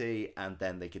NXT, and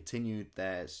then they continued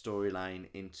their storyline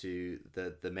into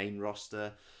the main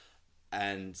roster,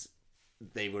 and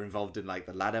they were involved in like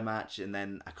the ladder match, and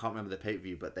then I can't remember the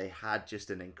pay-per-view, but they had just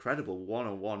an incredible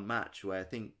one-on-one match where I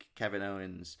think Kevin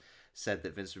Owens said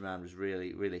that Vince McMahon was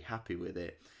really, really happy with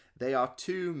it. They are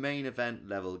two main event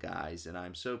level guys, and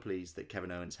I'm so pleased that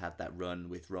Kevin Owens had that run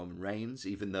with Roman Reigns,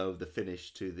 even though the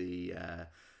finish to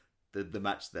the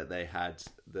match that they had,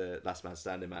 the Last Man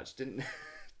Standing match,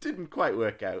 didn't quite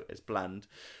work out as planned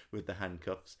with the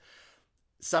handcuffs.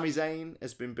 Sami Zayn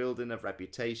has been building a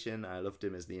reputation. I loved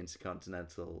him as the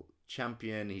Intercontinental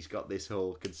Champion. He's got this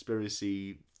whole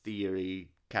conspiracy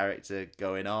theory character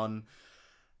going on.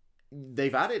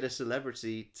 They've added a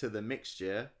celebrity to the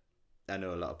mixture. I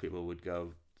know a lot of people would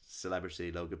go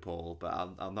celebrity Logan Paul,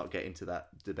 but I'll not get into that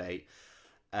debate.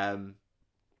 I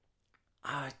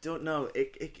don't know.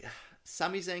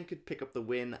 Sami Zayn could pick up the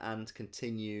win and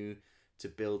continue to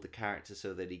build the character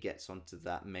so that he gets onto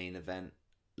that main event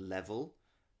level,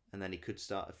 and then he could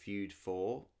start a feud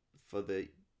for the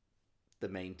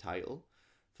main title,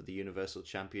 for the Universal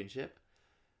Championship.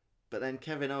 But then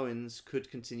Kevin Owens could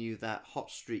continue that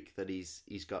hot streak that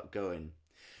he's got going.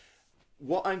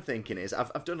 What I'm thinking is,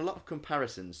 I've done a lot of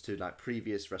comparisons to like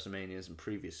previous WrestleManias and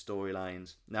previous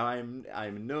storylines. Now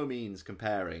I'm no means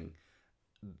comparing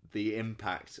the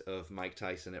impact of Mike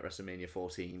Tyson at WrestleMania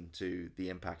 14 to the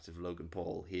impact of Logan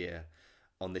Paul here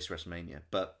on this WrestleMania.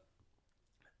 But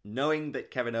knowing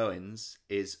that Kevin Owens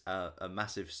is a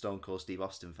massive Stone Cold Steve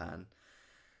Austin fan,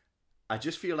 I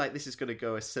just feel like this is going to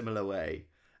go a similar way,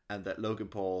 and that Logan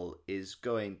Paul is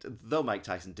going to, though Mike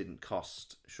Tyson didn't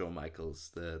cost Shawn Michaels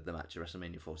the match at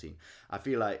WrestleMania 14, I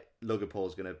feel like Logan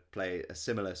Paul's going to play a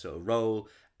similar sort of role,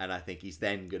 and I think he's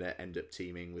then going to end up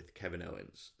teaming with Kevin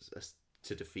Owens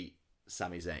to defeat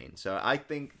Sami Zayn. So I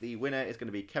think the winner is going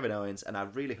to be Kevin Owens, and I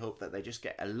really hope that they just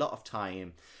get a lot of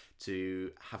time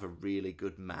to have a really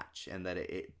good match and that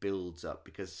it builds up,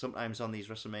 because sometimes on these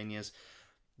WrestleManias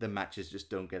the matches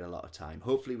just don't get a lot of time.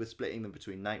 Hopefully with splitting them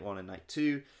between night 1 and night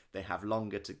 2 they have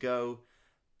longer to go,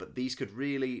 but these could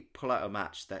really pull out a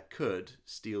match that could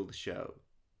steal the show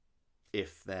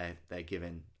if they're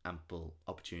given ample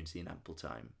opportunity and ample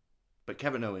time. But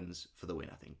Kevin Owens for the win,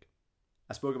 I think.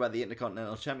 I spoke about the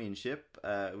Intercontinental Championship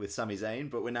with Sami Zayn,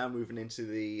 but we're now moving into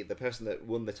the person that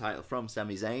won the title from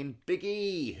Sami Zayn, Big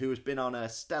E, who has been on a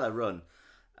stellar run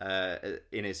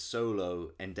in his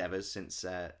solo endeavours since,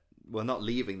 not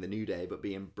leaving the New Day, but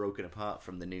being broken apart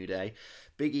from the New Day.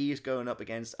 Big E is going up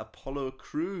against Apollo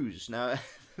Crews. Now,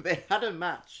 they had a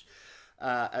match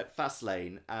at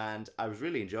Fastlane, and I was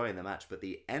really enjoying the match, but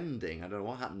the ending, I don't know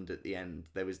what happened at the end.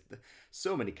 There was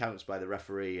so many counts by the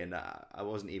referee, and I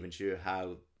wasn't even sure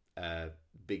how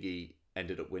Big E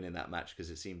ended up winning that match, because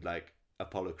it seemed like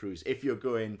Apollo Crews, if you're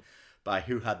going by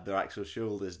who had their actual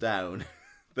shoulders down,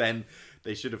 then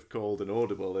they should have called an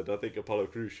audible, and I think Apollo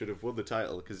Crews should have won the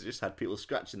title, because it just had people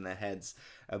scratching their heads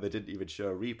and they didn't even show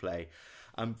a replay.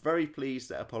 I'm very pleased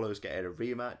that Apollo's getting a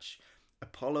rematch.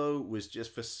 Apollo was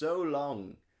just for so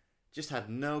long just had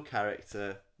no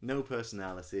character, no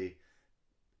personality.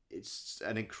 It's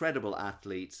an incredible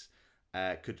athlete,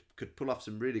 could pull off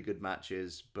some really good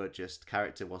matches, but just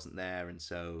character wasn't there, and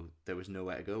so there was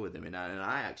nowhere to go with him. And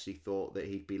I actually thought that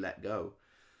he'd be let go,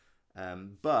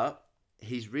 but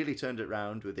he's really turned it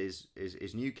around with his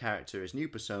new character, his new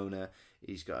persona.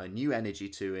 He's got a new energy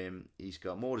to him. He's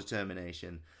got more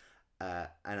determination.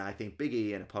 And I think Big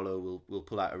E and Apollo will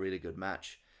pull out a really good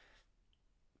match.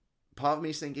 Part of me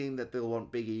is thinking that they'll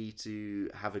want Big E to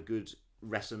have a good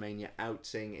WrestleMania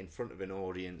outing in front of an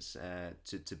audience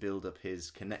to build up his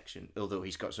connection, although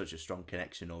he's got such a strong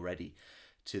connection already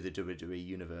to the WWE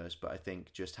Universe. But I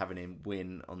think just having him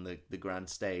win on the grand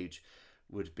stage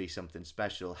would be something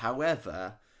special.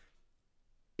 However,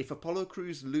 if Apollo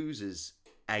Crews loses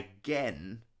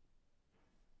again,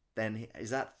 then is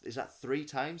that 3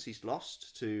 times he's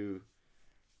lost to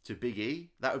Big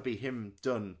E? That would be him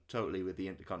done totally with the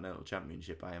Intercontinental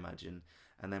Championship, I imagine.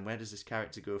 And then where does this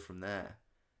character go from there?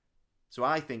 So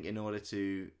I think in order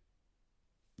to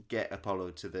get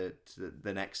Apollo to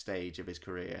the next stage of his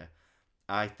career,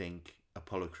 I think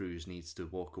Apollo Crews needs to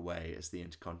walk away as the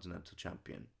Intercontinental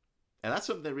Champion. And that's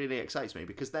something that really excites me,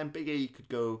 because then Big E could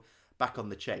go back on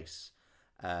the chase.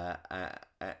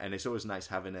 And it's always nice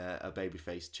having a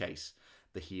babyface chase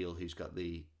the heel who's got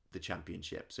the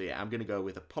championship. So yeah, I'm going to go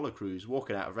with Apollo Crews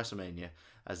walking out of WrestleMania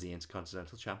as the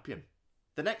Intercontinental Champion.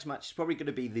 The next match is probably going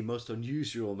to be the most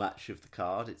unusual match of the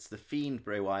card. It's The Fiend,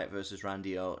 Bray Wyatt versus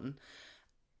Randy Orton.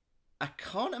 I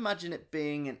can't imagine it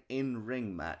being an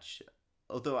in-ring match,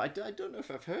 although I don't know if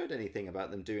I've heard anything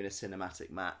about them doing a cinematic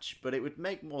match, but it would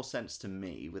make more sense to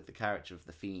me with the character of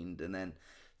The Fiend and then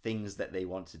things that they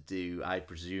want to do, I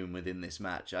presume, within this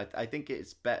match. I think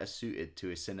it's better suited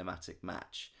to a cinematic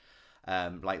match,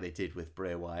 like they did with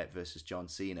Bray Wyatt versus John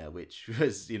Cena, which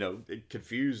was, it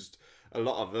confused a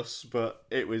lot of us, but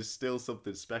it was still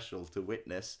something special to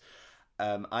witness.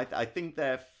 I think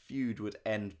their feud would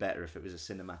end better if it was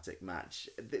a cinematic match.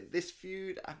 This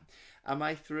feud, am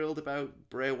I thrilled about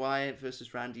Bray Wyatt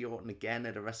versus Randy Orton again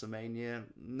at a WrestleMania?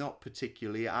 Not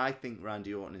particularly. I think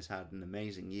Randy Orton has had an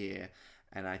amazing year,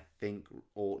 and I think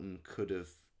Orton could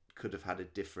have had a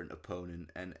different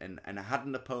opponent and had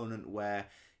an opponent where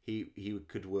he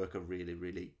could work a really,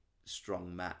 really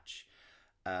strong match.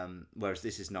 Whereas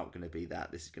this is not going to be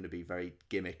that. This is going to be very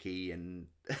gimmicky, and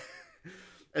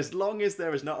as long as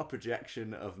there is not a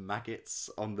projection of maggots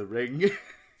on the ring,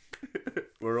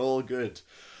 we're all good.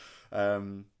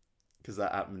 Because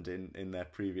that happened in their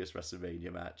previous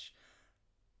WrestleMania match.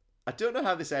 I don't know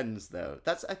how this ends, though.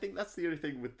 I think that's the only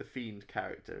thing with the Fiend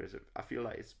character. I feel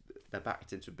like they're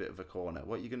backed into a bit of a corner.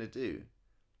 What are you going to do?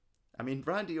 I mean,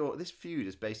 Randy Orton. This feud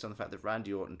is based on the fact that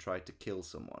Randy Orton tried to kill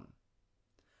someone.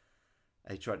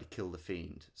 He tried to kill the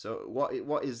Fiend. So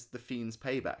what is the Fiend's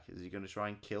payback? Is he going to try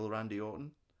and kill Randy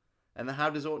Orton? And then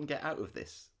how does Orton get out of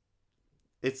this?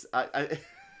 It's a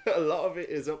lot of it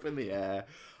is up in the air.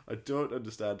 I don't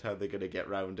understand how they're going to get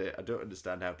around it. I don't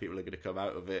understand how people are going to come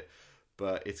out of it.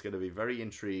 But it's going to be very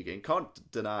intriguing.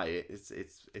 Can't deny it.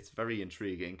 It's very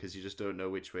intriguing because you just don't know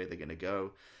which way they're going to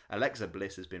go. Alexa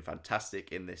Bliss has been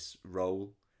fantastic in this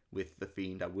role with the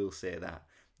Fiend. I will say that.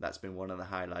 That's been one of the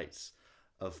highlights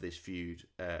of this feud,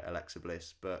 Alexa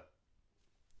Bliss. But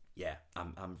yeah,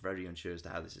 I'm very unsure as to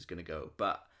how this is going to go.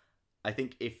 But I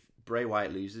think if Bray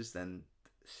Wyatt loses, then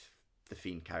the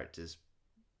Fiend character's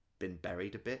been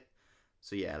buried a bit.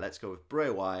 So yeah, let's go with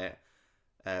Bray Wyatt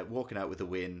walking out with a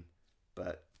win.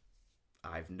 But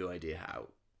I have no idea how.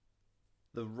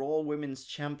 The Raw Women's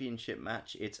Championship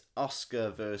match, it's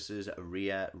Asuka versus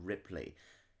Rhea Ripley.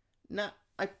 Now,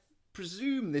 I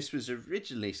presume this was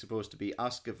originally supposed to be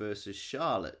Asuka versus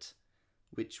Charlotte,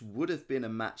 which would have been a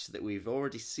match that we've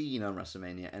already seen on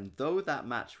WrestleMania. And though that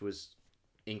match was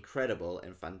incredible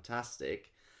and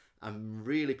fantastic, I'm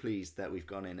really pleased that we've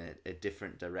gone in a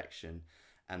different direction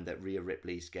and that Rhea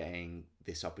Ripley's getting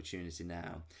this opportunity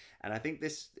now. And I think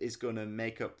this is going to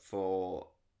make up for,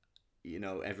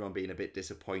 everyone being a bit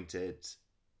disappointed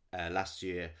last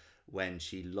year when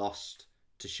she lost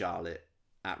to Charlotte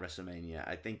at WrestleMania.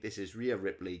 I think this is Rhea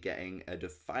Ripley getting a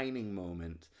defining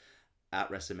moment at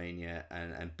WrestleMania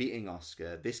and beating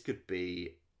Asuka. This could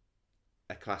be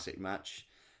a classic match.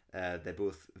 They're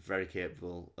both very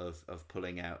capable of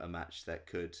pulling out a match that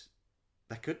could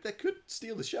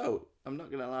steal the show. I'm not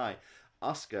going to lie.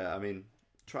 Asuka, I mean,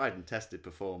 tried and tested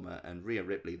performer, and Rhea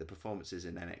Ripley, the performances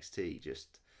in NXT,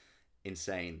 just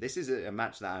insane. This is a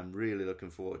match that I'm really looking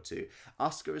forward to.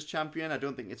 Asuka as champion, I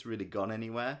don't think it's really gone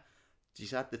anywhere. She's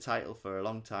had the title for a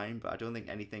long time, but I don't think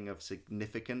anything of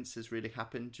significance has really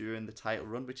happened during the title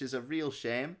run, which is a real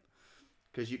shame,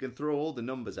 because you can throw all the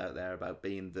numbers out there about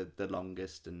being the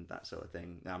longest and that sort of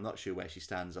thing. Now, I'm not sure where she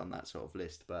stands on that sort of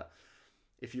list, but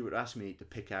if you would ask me to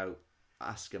pick out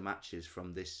Asuka matches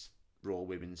from this Raw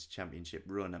Women's Championship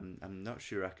run, I'm not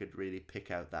sure I could really pick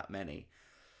out that many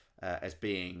as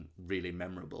being really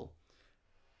memorable.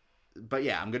 But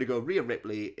yeah, I'm going to go Rhea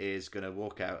Ripley is going to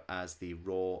walk out as the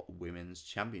Raw Women's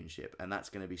Championship, and that's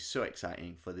going to be so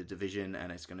exciting for the division,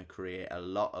 and it's going to create a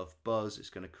lot of buzz. It's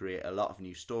going to create a lot of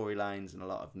new storylines and a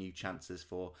lot of new chances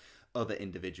for other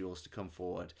individuals to come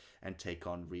forward and take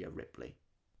on Rhea Ripley.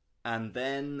 And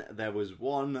then there was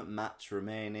one match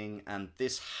remaining, and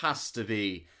this has to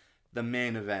be the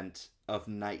main event of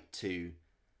night 2.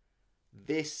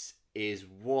 This is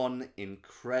one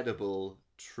incredible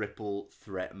triple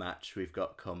threat match we've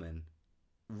got coming.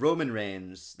 Roman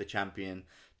Reigns, the champion,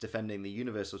 defending the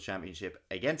Universal Championship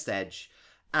against Edge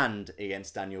and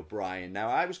against Daniel Bryan. Now,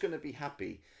 I was going to be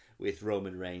happy with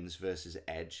Roman Reigns versus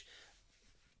Edge,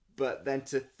 But then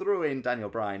to throw in Daniel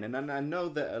Bryan, and I know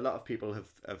that a lot of people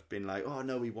have been like, oh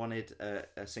no, we wanted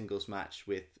a singles match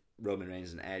with Roman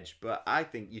Reigns and Edge, but I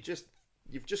think you've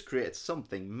just created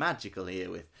something magical here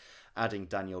with adding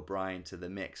Daniel Bryan to the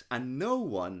mix, and no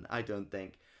one, I don't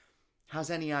think, has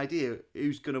any idea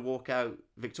who's going to walk out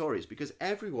victorious, because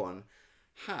everyone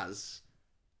has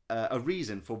a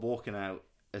reason for walking out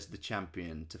as the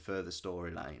champion to further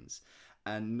storylines.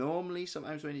 And normally,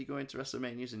 sometimes when you go into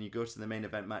WrestleManias and you go to the main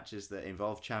event matches that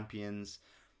involve champions,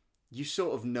 you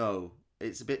sort of know,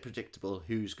 it's a bit predictable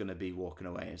who's going to be walking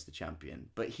away as the champion.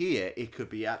 But here, it could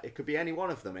be any one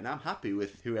of them, and I'm happy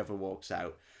with whoever walks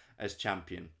out as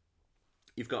champion.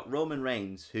 You've got Roman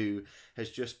Reigns, who has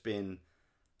just been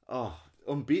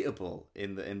unbeatable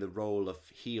in the role of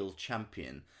heel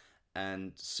champion,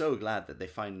 and so glad that they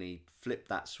finally flipped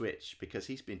that switch, because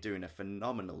he's been doing a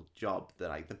phenomenal job,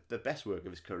 the best work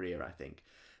of his career, I think,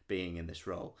 being in this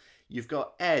role. You've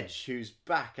got Edge, who's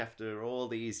back after all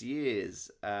these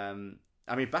years.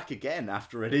 Back again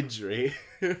after an injury,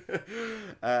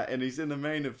 and he's in the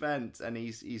main event, and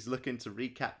he's looking to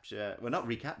recapture. Well, not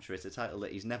recapture. It's a title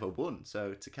that he's never won.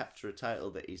 So to capture a title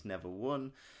that he's never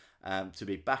won, to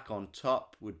be back on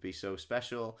top would be so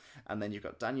special. And then you've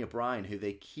got Daniel Bryan, who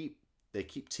they keep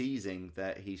teasing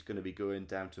that he's going to be going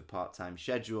down to a part-time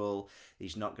schedule.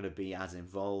 He's not going to be as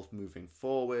involved moving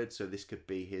forward. So this could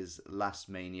be his last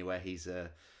Mania where he's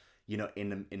in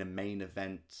a main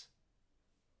event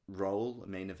role, a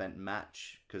main event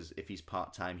match, because if he's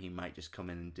part-time, he might just come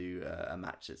in and do a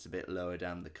match that's a bit lower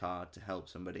down the card to help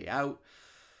somebody out,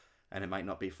 and it might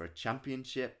not be for a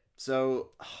championship.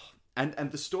 So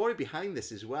and the story behind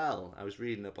this as well, I was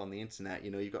reading up on the internet.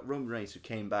 You've got Roman Reigns, who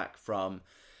came back from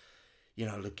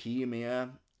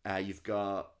leukemia. You've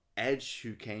got Edge,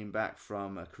 who came back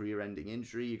from a career-ending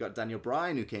injury. You've got Daniel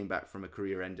Bryan, who came back from a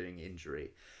career-ending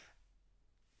injury.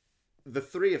 The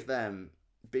three of them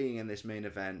being in this main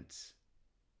event,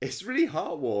 it's really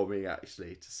heartwarming,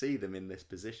 actually, to see them in this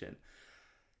position.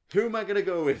 Who am I going to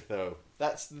go with, though?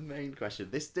 That's the main question.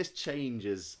 This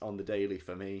changes on the daily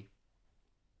for me.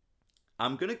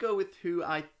 I'm going to go with who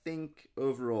I think,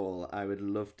 overall, I would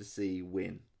love to see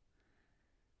win.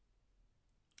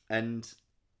 And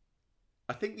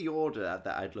I think the order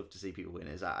that I'd love to see people win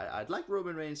is I'd like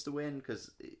Roman Reigns to win because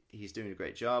he's doing a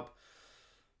great job.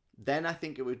 Then I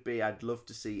think it would be, I'd love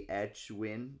to see Edge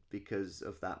win because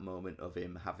of that moment of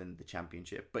him having the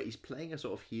championship. But he's playing a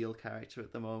sort of heel character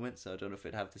at the moment, so I don't know if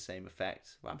it'd have the same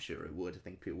effect. Well, I'm sure it would. I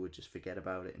think people would just forget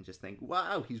about it and just think,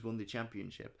 wow, he's won the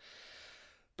championship.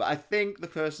 But I think the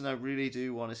person I really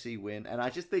do want to see win, and I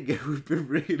just think it would be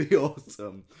really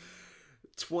awesome.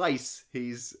 Twice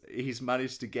he's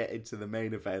managed to get into the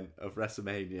main event of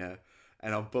WrestleMania,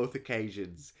 and on both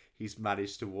occasions he's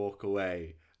managed to walk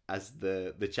away as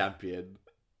the champion.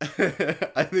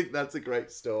 I think that's a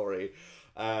great story.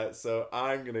 So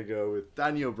I'm going to go with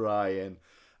Daniel Bryan.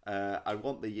 I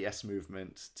want the Yes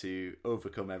Movement to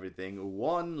overcome everything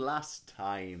one last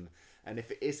time. And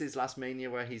if it is his last Mania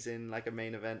where he's in like a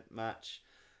main event match,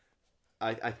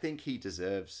 I think he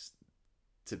deserves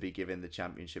to be given the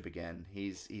championship again.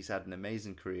 He's had an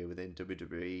amazing career within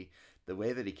WWE. The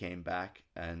way that he came back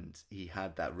and he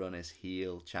had that run as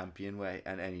heel champion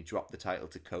and he dropped the title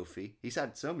to Kofi. He's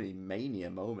had so many Mania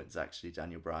moments, actually,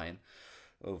 Daniel Bryan,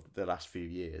 over the last few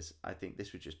years. I think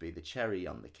this would just be the cherry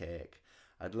on the cake.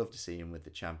 I'd love to see him with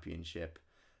the championship.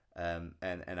 And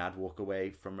I'd walk away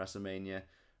from WrestleMania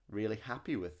really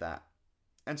happy with that.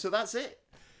 And so that's it.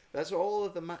 That's all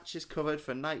of the matches covered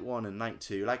for night 1 and night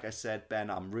 2. Like I said, Ben,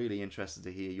 I'm really interested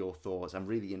to hear your thoughts. I'm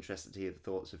really interested to hear the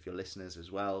thoughts of your listeners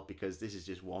as well, because this is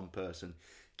just one person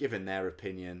giving their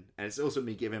opinion. And it's also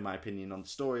me giving my opinion on the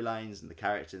storylines and the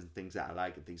characters and things that I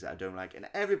like and things that I don't like. And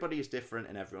everybody is different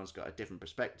and everyone's got a different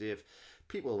perspective.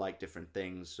 People like different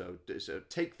things. So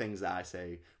take things that I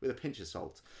say with a pinch of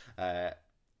salt.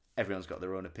 Everyone's got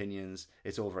their own opinions.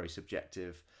 It's all very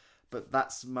subjective. But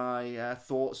that's my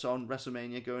thoughts on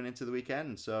WrestleMania going into the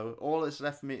weekend. So all that's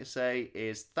left for me to say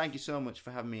is thank you so much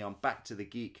for having me on Back to the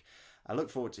Geek. I look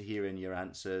forward to hearing your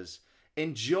answers.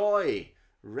 Enjoy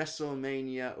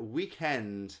WrestleMania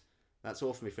weekend. That's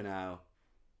all for me for now.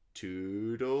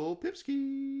 Toodle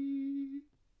Pipski.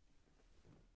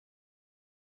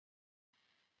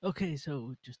 Okay, so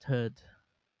we just heard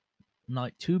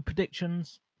night 2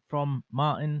 predictions from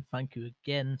Martin. Thank you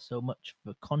again so much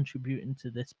for contributing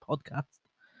to this podcast.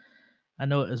 I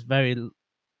know it was very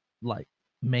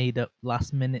made up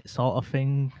last minute sort of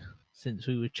thing. Since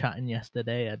we were chatting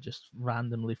yesterday, I just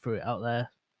randomly threw it out there,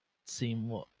 seeing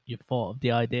what you thought of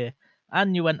the idea,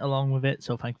 and you went along with it,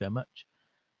 so thank you very much.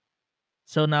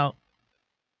 So now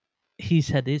he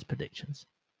said his predictions.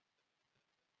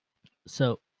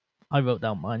 So I wrote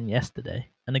down mine yesterday.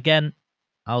 And again,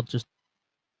 I'll just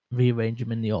rearrange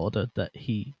them in the order that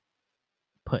he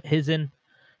put his in,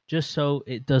 just so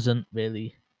it doesn't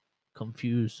really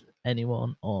confuse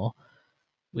anyone or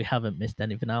we haven't missed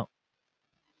anything out.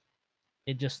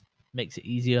 It just makes it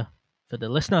easier for the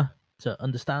listener to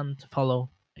understand, to follow,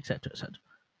 etc. etc.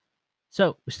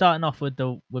 So we're starting off with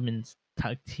the women's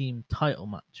tag team title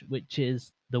match, which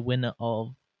is the winner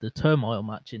of the Turmoil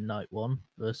match in night one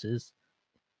versus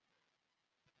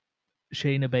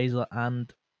Shayna Baszler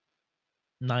and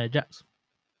Nia Jax.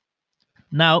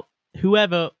 Now,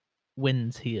 whoever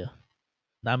wins here,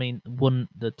 won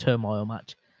the Turmoil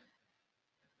match,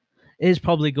 is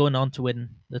probably going on to win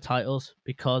the titles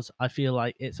because I feel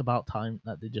like it's about time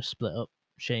that they just split up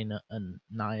Shayna and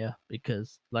Nia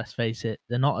because let's face it,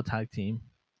 they're not a tag team.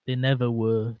 They never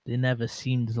were. They never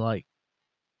seemed like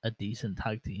a decent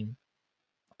tag team.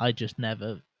 I just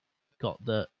never got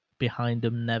the behind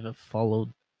them, never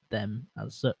followed them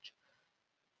as such.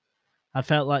 I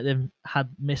felt like they've had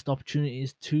missed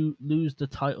opportunities to lose the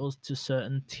titles to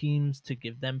certain teams to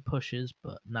give them pushes,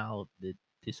 but now they're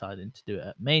deciding to do it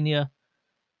at Mania.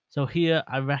 So here,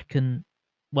 I reckon,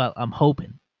 well, I'm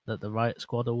hoping that the Riot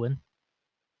Squad will win.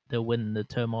 They'll win the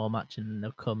Turmoil match and then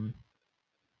they'll come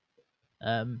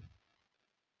and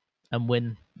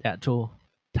win the actual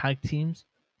tag teams.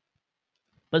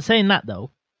 But saying that,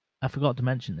 though, I forgot to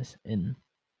mention this in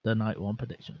the night one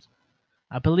predictions.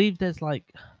 I believe there's like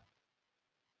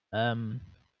what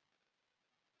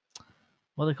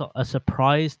they call a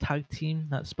surprise tag team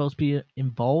that's supposed to be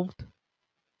involved,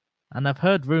 and I've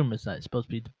heard rumors that it's supposed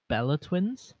to be the Bella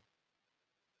Twins.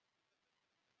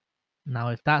 Now,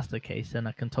 if that's the case, then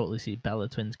I can totally see Bella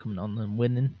Twins coming on and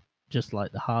winning, just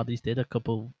like the Hardys did a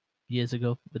couple years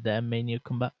ago with their Mania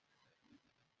comeback.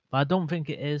 But I don't think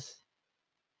it is.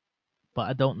 But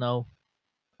I don't know.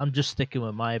 I'm just sticking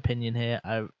with my opinion here.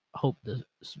 I hope the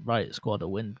Riot Squad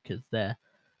will win because they're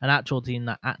an actual team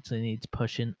that actually needs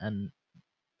pushing and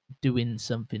doing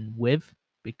something with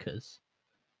because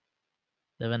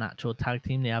they're an actual tag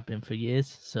team. They have been for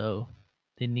years, so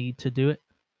they need to do it.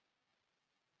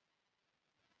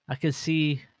 I can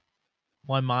see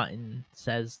why Martin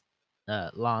says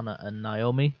Lana and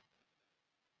Naomi.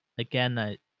 Again,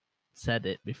 I said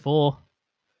it before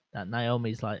that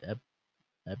Naomi's like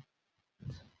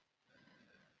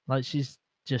like she's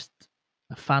just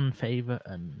a fan favorite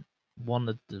and one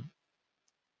of the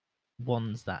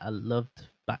ones that are loved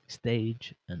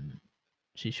backstage, and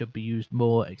she should be used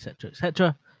more, etc.,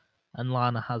 etc. And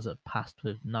Lana has a past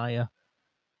with Nia,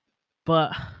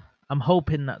 but I'm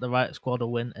hoping that the Riot Squad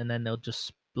will win, and then they'll just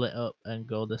split up and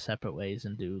go their separate ways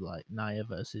and do like Nia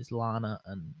versus Lana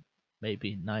and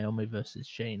maybe Naomi versus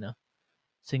Shayna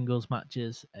singles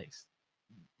matches.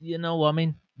 You know what I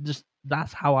mean? Just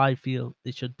that's how I feel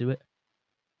they should do it,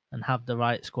 and have the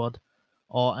Riot Squad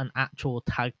or an actual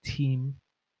tag team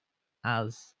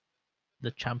as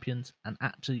the champions and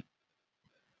actually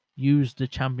use the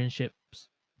championships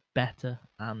better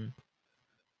and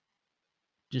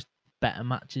just better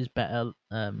matches, better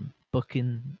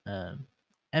booking,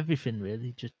 everything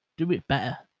really. Just do it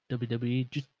better, WWE.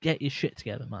 Just get your shit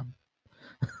together, man.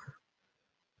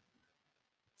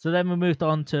 So then we moved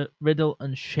on to Riddle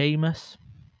and Sheamus.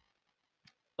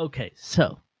 Okay,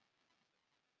 so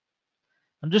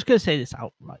I'm just gonna say this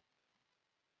outright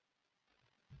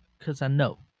because I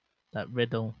know that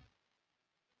Riddle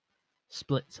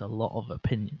splits a lot of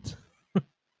opinions.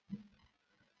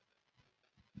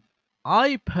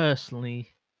 I personally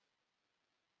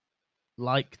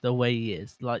like the way he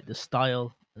is, like the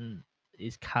style and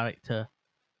his character.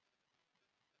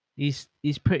 He's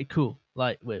pretty cool,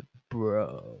 like with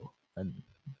bro and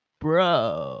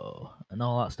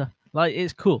all that stuff. Like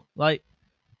it's cool. Like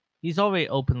he's already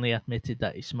openly admitted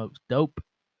that he smokes dope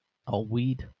or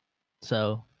weed.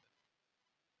 So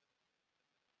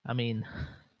I mean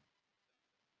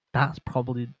that's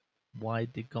probably why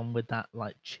they've gone with that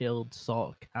like chilled sort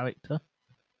of character.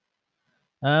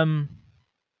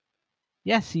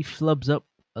 Yes, he flubs up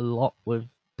a lot with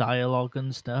dialogue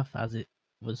and stuff as it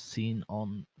was seen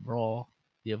on Raw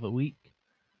the other week.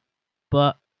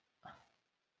 But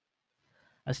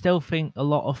I still think a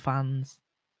lot of fans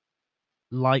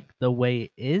like the way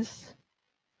it is.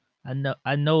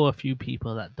 I know a few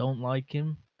people that don't like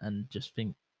him and just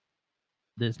think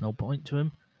there's no point to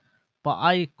him. But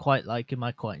I quite like him.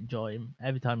 I quite enjoy him.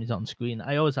 Every time he's on screen,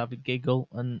 I always have a giggle.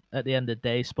 And at the end of the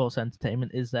day, sports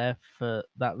entertainment is there for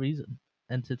that reason.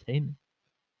 Entertaining.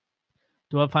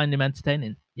 Do I find him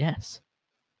entertaining? Yes.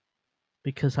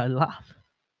 Because I laugh.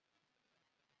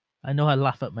 I know I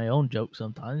laugh at my own jokes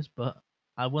sometimes, but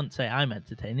I wouldn't say I'm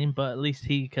entertaining, but at least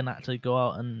he can actually go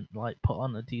out and like put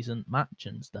on a decent match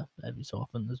and stuff every so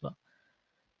often as well.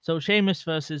 So Sheamus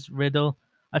versus Riddle.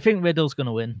 I think Riddle's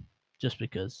gonna win just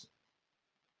because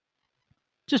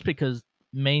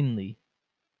mainly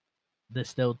they're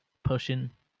still pushing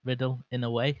Riddle in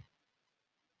a way,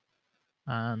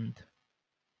 and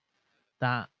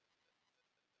that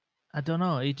I don't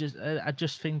know. I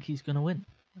just think he's gonna win.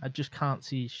 I just can't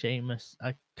see Sheamus.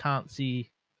 I can't see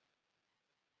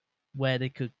where they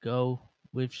could go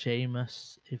with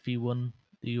Sheamus if he won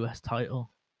the US title.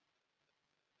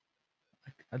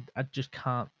 I just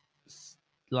can't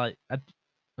like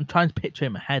I'm trying to picture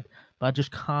in my head, but I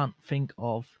just can't think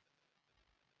of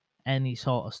any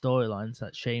sort of storylines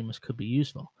that Sheamus could be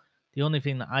used for. The only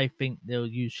thing that I think they'll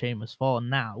use Sheamus for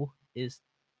now is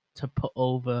to put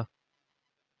over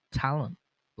talent,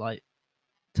 like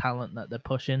talent that they're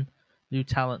pushing, new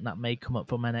talent that may come up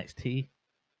from NXT.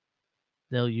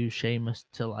 They'll use Sheamus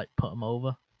to like put him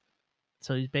over.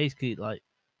 So he's basically like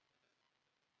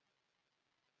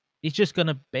he's just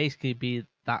gonna basically be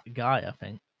that guy, I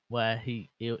think, where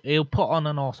he'll put on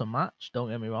an awesome match. Don't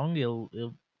get me wrong.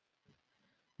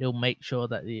 He'll make sure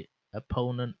that the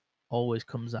opponent always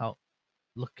comes out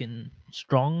looking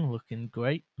strong, looking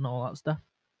great, and all that stuff.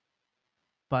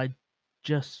 But I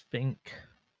just think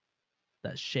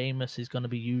that Sheamus is going to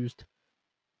be used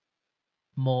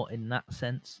more in that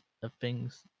sense of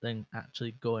things than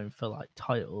actually going for like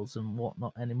titles and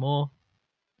whatnot anymore.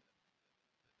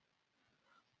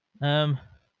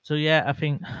 So yeah, I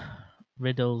think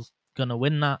Riddle's gonna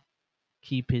win that,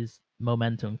 keep his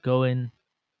momentum going,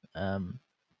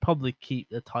 probably keep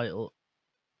the title.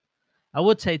 I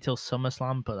would say till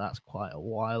SummerSlam, but that's quite a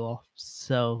while off.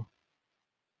 So,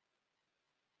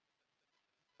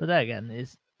 but then again,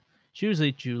 it's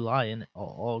usually July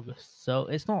or August, so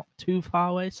it's not too far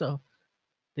away. So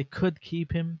they could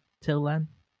keep him till then.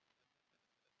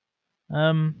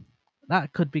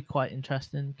 That could be quite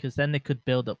interesting because then they could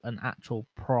build up an actual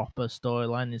proper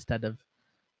storyline instead of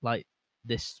like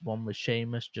this one with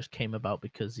Sheamus just came about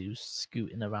because he was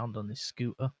scooting around on his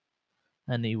scooter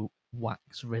and he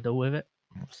whacks Riddle with it.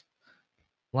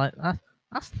 Like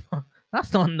that's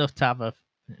not enough to have a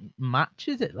match,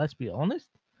 is it? Let's be honest.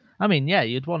 I mean, yeah,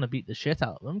 you'd want to beat the shit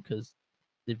out of them because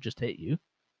they've just hit you,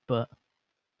 but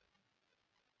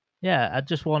yeah, I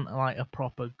just want like a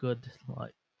proper good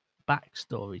like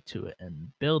backstory to it and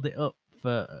build it up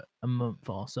for a month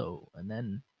or so, and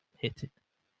then hit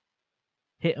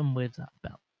them with that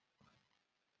belt.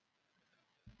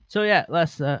 So yeah,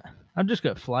 let's. I'm just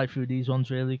gonna fly through these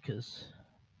ones really because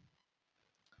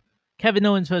Kevin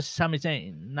Owens versus Sami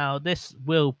Zayn. Now this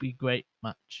will be great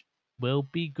match. Will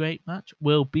be great match.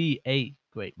 Will be a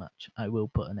great match. I will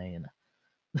put an A in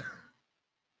it.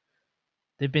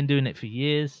 They've been doing it for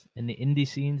years in the indie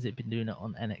scenes. They've been doing it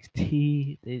on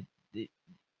NXT.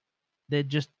 They're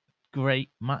just great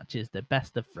matches. They're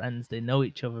best of friends. They know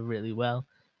each other really well.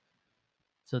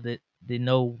 So they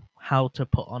know how to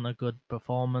put on a good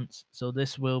performance. So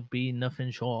this will be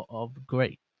nothing short of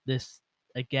great. This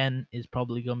again is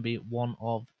probably going to be one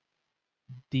of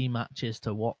the matches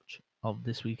to watch of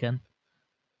this weekend.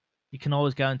 You can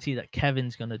always guarantee that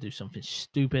Kevin's going to do something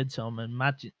stupid. So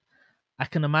I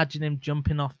can imagine him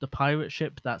jumping off the pirate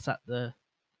ship that's at the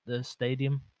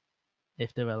stadium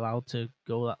if they're allowed to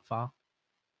go that far.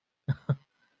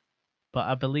 But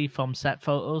I believe from set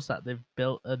photos that they've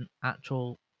built an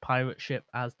actual pirate ship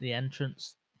as the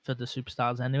entrance for the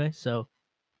superstars anyway, so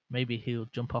maybe he'll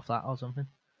jump off that or something.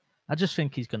 I just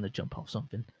think he's going to jump off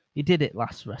something. He did it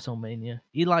last WrestleMania.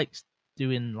 He likes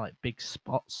doing like big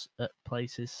spots at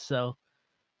places, so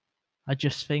I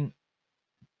just think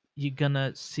you're going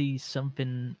to see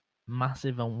something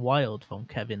massive and wild from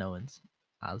Kevin Owens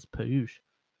as per usual.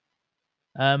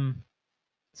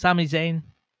 Sami Zayn,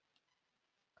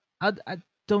 I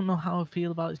don't know how I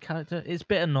feel about his character. It's a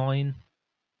bit annoying,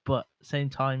 but at the same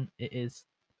time, it is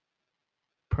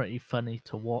pretty funny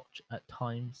to watch at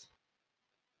times.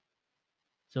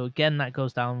 So again, that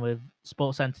goes down with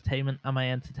sports entertainment. Am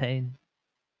I entertained?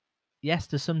 Yes,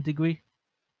 to some degree.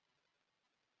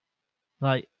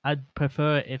 Like, I'd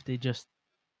prefer it if they just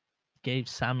gave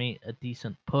Sammy a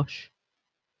decent push,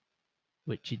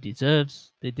 which he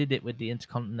deserves. They did it with the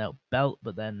Intercontinental Belt,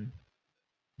 but then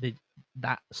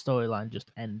that storyline just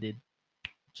ended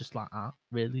just like that,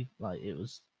 really. Like, it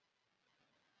was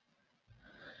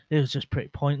just pretty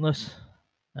pointless.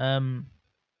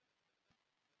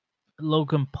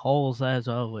 Logan Paul's there as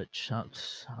well, which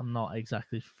I'm not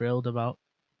exactly thrilled about.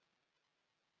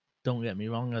 Don't get me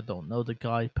wrong, I don't know the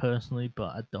guy personally,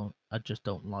 but I just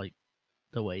don't like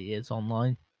the way he is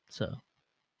online. So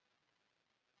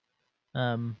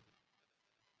Um,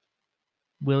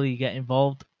 will he get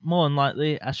involved? More than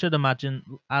likely, I should imagine,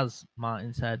 as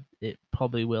Martin said, it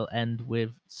probably will end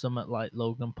with something like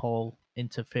Logan Paul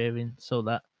interfering so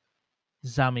that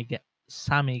Sammy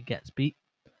gets beat.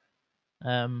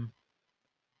 But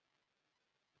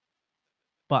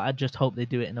I just hope they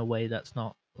do it in a way that's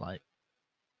not like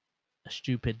a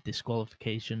stupid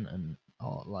disqualification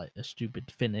or like a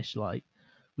stupid finish like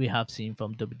we have seen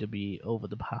from WWE over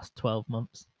the past 12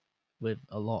 months with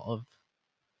a lot of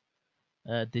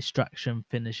distraction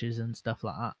finishes and stuff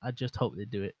like that. I just hope they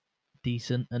do it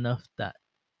decent enough that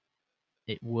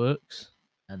it works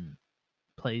and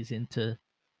plays into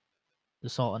the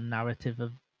sort of narrative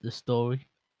of the story.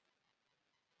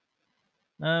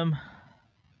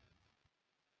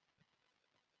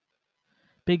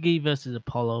 Big E versus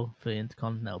Apollo for the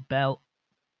Intercontinental Belt.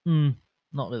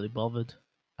 Not really bothered.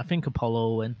 I think Apollo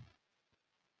will win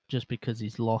just because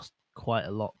he's lost quite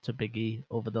a lot to Big E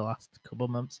over the last couple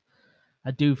of months.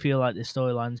 I do feel like this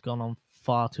storyline's gone on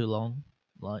far too long,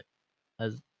 like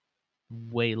as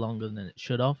way longer than it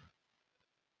should have.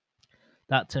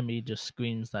 That to me just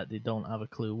screams that they don't have a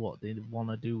clue what they want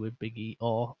to do with Big E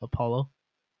or Apollo,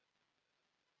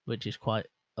 which is quite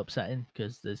upsetting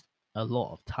because there's a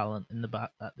lot of talent in the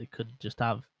back that they could just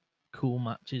have cool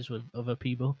matches with other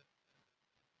people.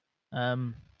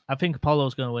 I think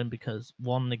Apollo's going to win because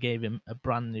one, they gave him a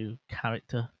brand new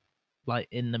character, like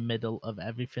in the middle of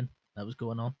everything that was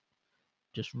going on.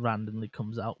 Just randomly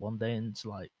comes out one day and it's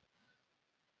like,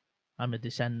 I'm a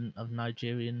descendant of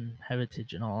Nigerian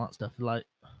heritage and all that stuff. Like,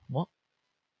 what?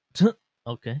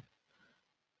 Okay.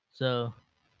 So,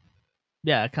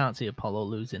 yeah, I can't see Apollo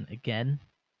losing again.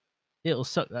 It'll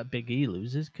suck that Big E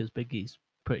loses because Big E's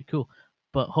pretty cool.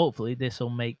 But hopefully, this will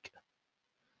make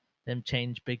them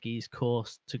change Big E's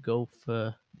course to go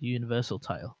for the Universal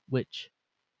title, which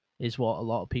is what a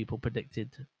lot of people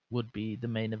predicted would be the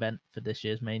main event for this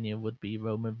year's Mania, would be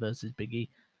Roman versus Big E.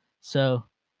 So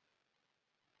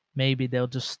maybe they'll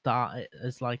just start it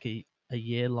as like a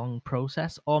year-long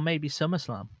process, or maybe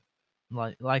SummerSlam.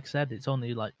 Like I said, it's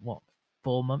only like, what,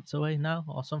 4 months away now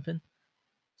or something?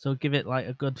 So give it like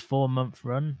a good 4-month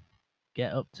run,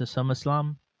 get up to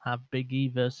SummerSlam, have Big E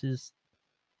versus,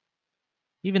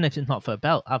 even if it's not for a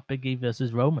belt, have Big E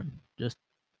versus Roman. Just,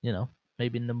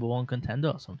 maybe number one contender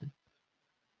or something.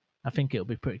 I think it'll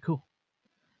be pretty cool.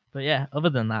 But yeah, other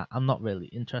than that, I'm not really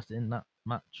interested in that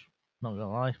match. Not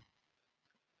gonna lie.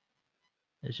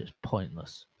 It's just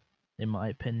pointless, in my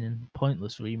opinion.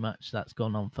 Pointless rematch that's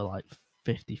gone on for like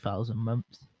 50,000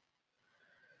 months.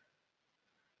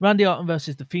 Randy Orton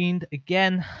versus The Fiend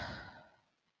again.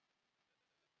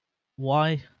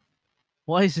 Why?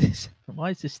 Why is this?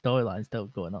 Why is this storyline still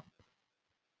going on?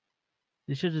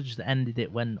 They should have just ended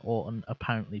it when Orton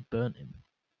apparently burnt him.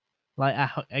 Like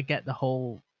I get the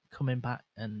whole coming back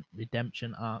and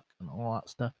redemption arc and all that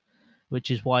stuff, which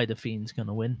is why The Fiend's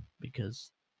gonna win,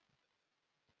 because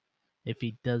if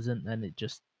he doesn't, then it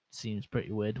just seems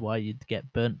pretty weird why you'd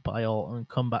get burnt by Orton,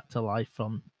 come back to life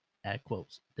from air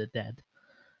quotes the dead,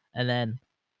 and then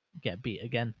get beat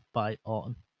again by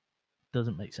Orton.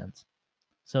 Doesn't make sense.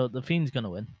 So The Fiend's gonna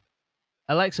win.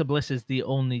 Alexa Bliss is the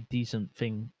only decent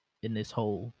thing in this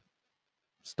whole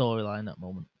storyline at the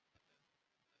moment.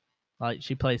 Like,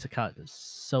 she plays the character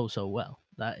so well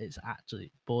that it's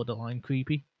actually borderline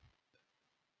creepy.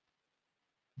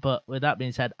 But with that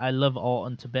being said, I love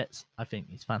Orton to bits. I think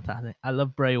he's fantastic. I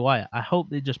love Bray Wyatt. I hope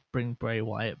they just bring Bray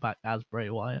Wyatt back as Bray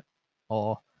Wyatt,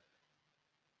 or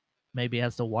maybe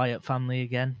as the Wyatt family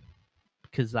again,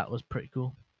 because that was pretty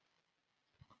cool.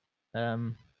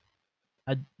 I'm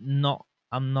not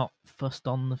fussed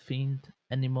on the Fiend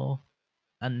anymore.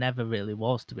 I never really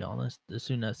was, to be honest. As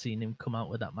soon as I seen him come out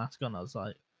with that mask on, I was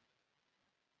like,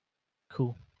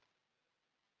 cool.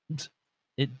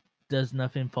 It does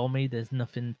nothing for me. There's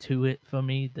nothing to it for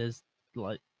me. There's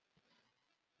like,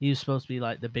 he was supposed to be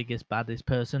like the biggest, baddest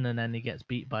person, and then he gets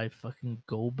beat by fucking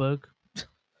Goldberg.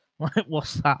 Like,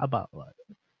 what's that about? Like,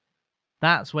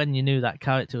 that's when you knew that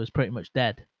character was pretty much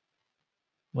dead.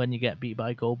 When you get beat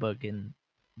by Goldberg in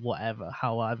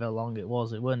however long it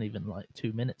was. It weren't even like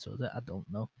 2 minutes, was it? I don't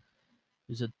know.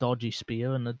 It was a dodgy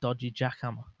spear and a dodgy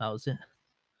jackhammer. That was it.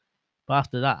 But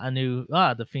after that, I knew,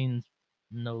 the Fiend's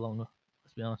no longer.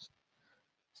 Let's be honest.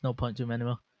 There's no point to him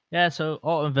anymore. Yeah, so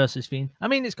Orton versus Fiend. I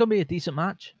mean, it's going to be a decent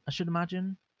match, I should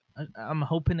imagine. I'm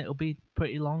hoping it'll be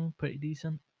pretty long, pretty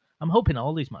decent. I'm hoping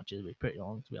all these matches will be pretty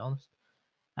long, to be honest.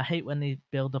 I hate when they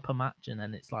build up a match and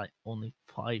then it's like only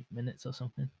 5 minutes or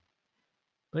something.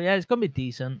 But yeah, it's going to be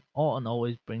decent. Orton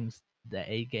always brings the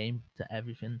A game to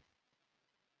everything.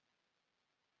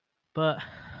 But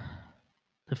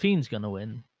the Fiend's going to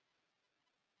win.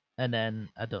 And then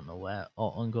I don't know where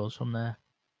Orton goes from there.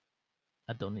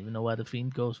 I don't even know where the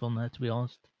Fiend goes from there, to be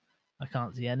honest. I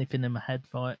can't see anything in my head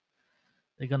for it.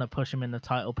 They're gonna push him in the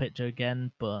title picture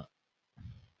again, but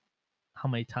how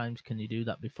many times can you do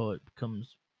that before it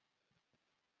becomes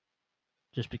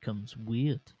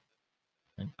weird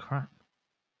and crap?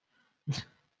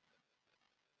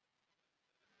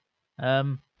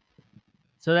 So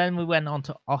then we went on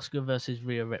to Oscar versus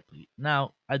Rhea Ripley.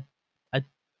 Now I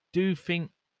do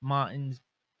think Martin's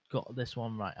got this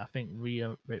one right. I think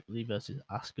Rhea Ripley versus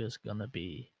Asuka's gonna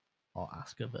be, or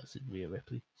Asuka versus Rhea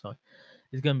Ripley. Sorry,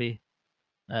 it's gonna be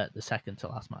the second to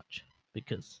last match,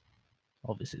 because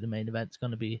obviously the main event's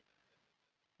gonna be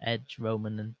Edge,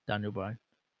 Roman, and Daniel Bryan,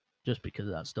 just because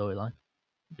of that storyline,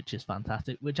 which is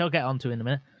fantastic. Which I'll get onto in a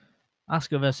minute.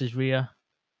 Asuka versus Rhea,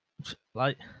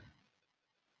 like,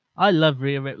 I love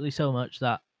Rhea Ripley so much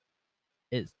that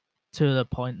it's to the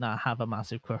point that I have a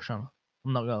massive crush on her.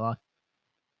 I'm not gonna lie.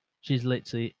 She's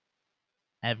literally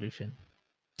everything.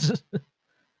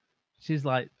 She's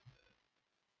like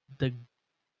the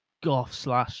goth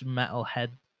slash metalhead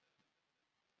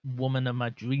woman of my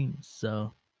dreams.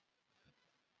 So,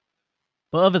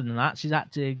 but other than that, she's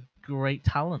actually a great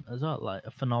talent as well. Like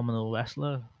a phenomenal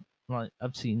wrestler. Like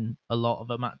I've seen a lot of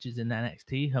her matches in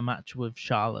NXT. Her match with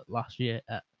Charlotte last year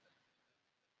at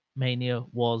Mania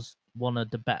was one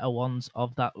of the better ones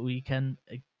of that weekend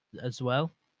as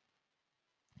well.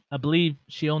 I believe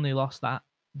she only lost that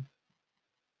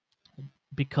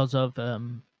because of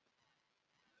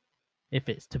if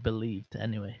it's to believed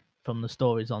anyway, from the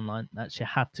stories online, that she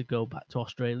had to go back to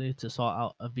Australia to sort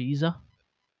out a visa.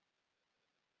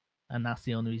 And that's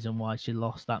the only reason why she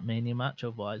lost that Mania match.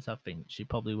 Otherwise, I think she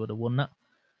probably would have won that.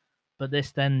 But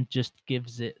this then just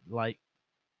gives it, like,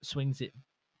 swings it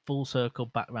full circle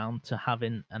back round to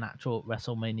having an actual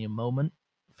WrestleMania moment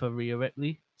for Rhea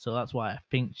Ripley. So that's why I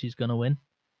think she's going to win.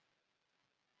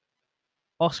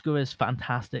 Oscar is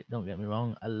fantastic, don't get me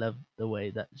wrong. I love the way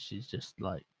that she's just,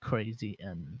 like, crazy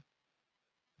and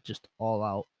just all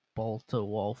out ball to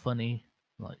wall funny,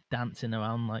 like dancing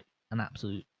around like an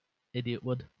absolute idiot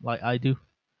would, like I do.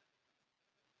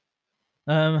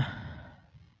 But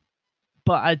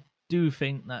I do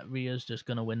think that Rhea's just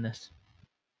gonna win this,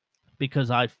 because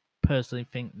I personally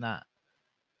think that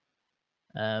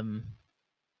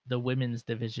the women's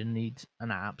division needs an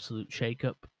absolute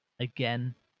shake-up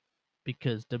again,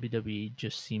 because WWE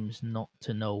just seems not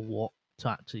to know what to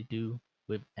actually do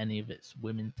with any of its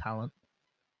women talent,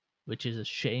 which is a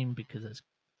shame because there's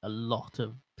a lot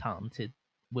of talented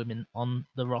women on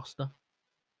the roster.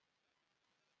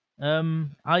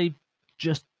 I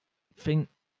just think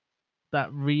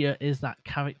that Rhea is that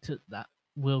character that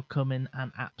will come in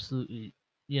and absolutely,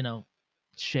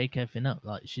 shake everything up.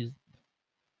 Like, she's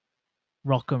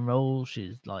rock and roll.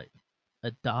 She's like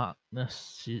a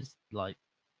darkness. She's like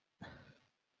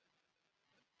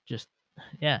just,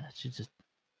 yeah, she's just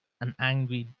an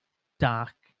angry,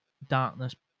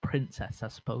 darkness princess, I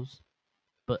suppose.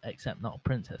 But except not a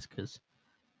princess, because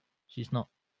she's not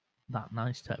that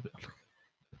nice to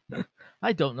everyone.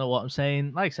 I don't know what I'm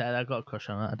saying. Like I said, I've got a crush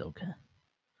on her. I don't care.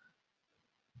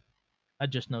 I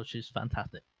just know she's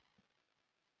fantastic.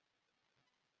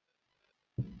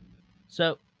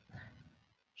 So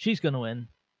she's going to win.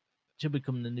 She'll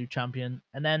become the new champion.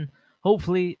 And then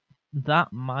hopefully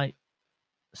that might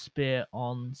spear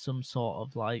on some sort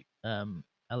of like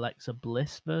Alexa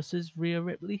Bliss versus Rhea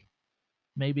Ripley.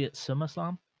 Maybe at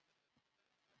SummerSlam.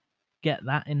 Get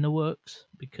that in the works,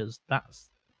 because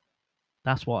that's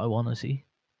what I want to see.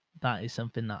 That is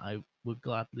something that I would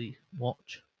gladly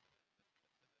watch.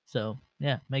 So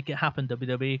yeah, make it happen,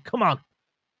 WWE. Come on,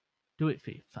 do it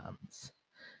for your fans,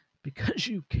 because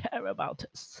you care about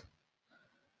us.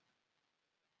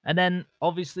 And then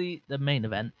obviously the main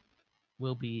event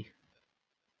will be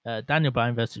Daniel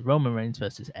Bryan versus Roman Reigns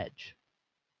versus Edge.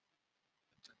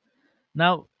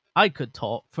 Now, I could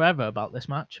talk forever about this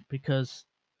match because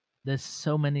there's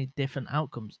so many different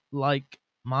outcomes, like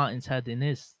Martin said in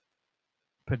his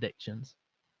predictions,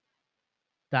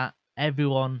 that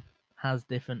everyone has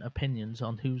different opinions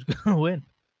on who's going to win.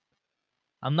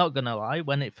 I'm not going to lie,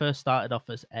 when it first started off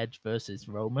as Edge versus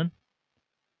Roman,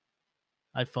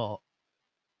 I thought,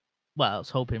 well, I was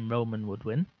hoping Roman would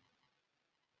win.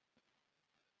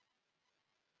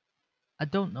 I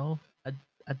don't know.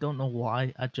 I don't know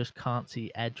why. I just can't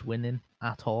see Edge winning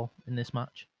at all in this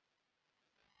match.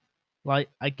 Like,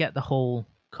 I get the whole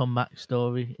comeback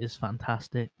story is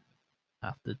fantastic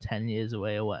after 10 years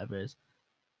away or whatever it is.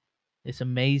 It's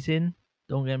amazing.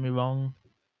 Don't get me wrong.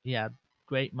 He had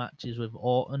great matches with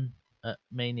Orton at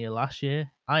Mania last year.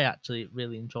 I actually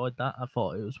really enjoyed that. I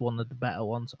thought it was one of the better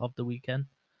ones of the weekend.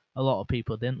 A lot of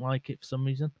people didn't like it for some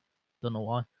reason. Don't know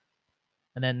why.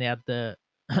 And then they had the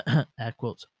air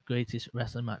quotes greatest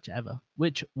wrestling match ever,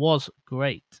 which was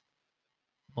great.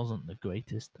 Wasn't the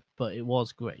greatest, but it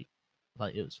was great.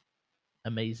 Like, it was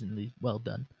amazingly well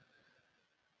done.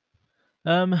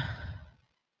 And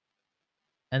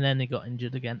then he got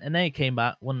injured again, and then he came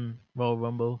back, won Royal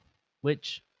Rumble,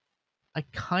 which I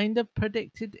kind of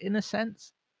predicted in a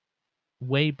sense,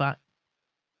 way back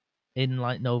in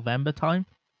like November time.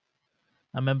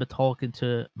 I remember talking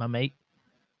to my mate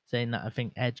saying that I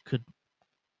think Edge could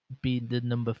be the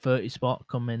number 30 spot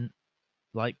coming,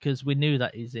 like, because we knew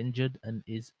that he's injured and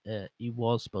he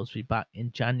was supposed to be back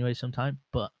in January sometime,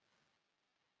 but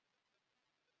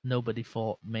nobody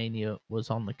thought Mania was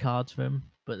on the cards for him.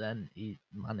 But then he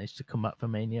managed to come back for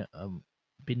Mania,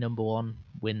 be number one,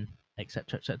 win,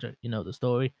 etc., etc. You know the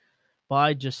story. But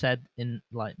I just said in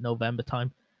like November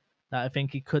time that I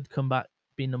think he could come back,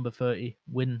 be number 30,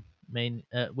 win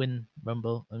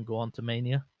Rumble, and go on to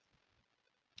Mania.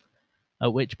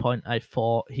 At which point I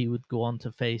thought he would go on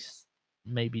to face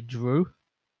maybe Drew,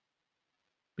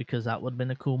 because that would have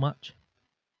been a cool match.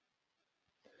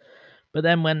 But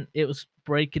then when it was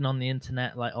breaking on the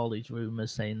internet, like all these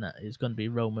rumors saying that it's going to be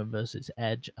Roman versus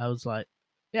Edge, I was like,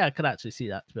 yeah, I could actually see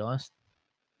that, to be honest.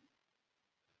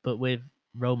 But with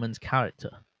Roman's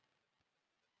character,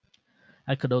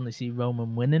 I could only see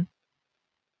Roman winning,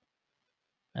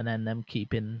 and then them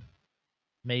keeping,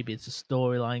 maybe it's a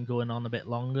storyline going on a bit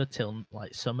longer till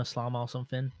like SummerSlam or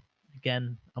something.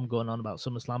 Again, I'm going on about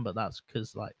SummerSlam, but that's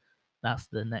because like that's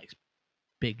the next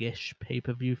big-ish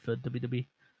pay-per-view for WWE,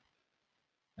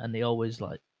 and they always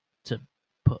like to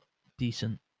put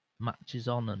decent matches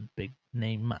on and big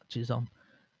name matches on.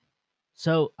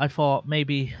 So I thought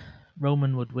maybe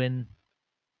Roman would win,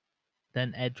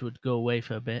 then Edge would go away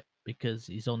for a bit because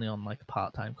he's only on like a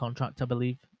part-time contract, I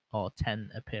believe, or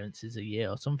 10 appearances a year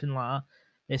or something like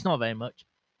that. It's not very much.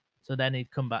 So then he'd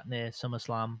come back near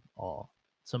SummerSlam, or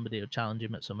somebody would challenge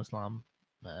him at SummerSlam.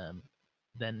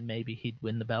 Then maybe he'd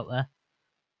win the belt there.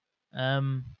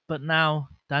 But now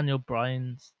Daniel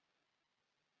Bryan's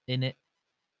in it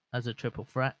as a triple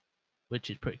threat, which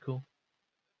is pretty cool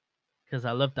because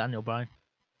I love Daniel Bryan.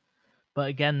 But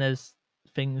again, there's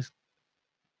things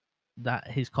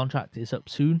that his contract is up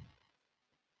soon.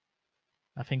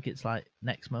 I think it's like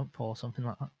next month or something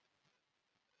like that.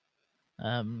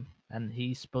 And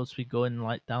he's supposed to be going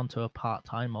like down to a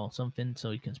part-time or something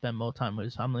so he can spend more time with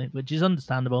his family, which is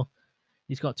understandable.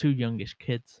 He's got 2 youngish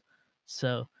kids,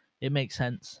 so it makes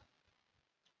sense.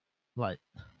 Like,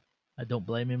 I don't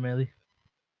blame him really.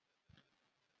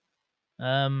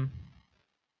 But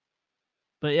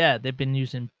yeah, they've been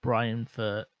using Bryan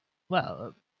for,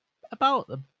 well, about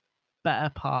the better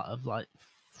part of like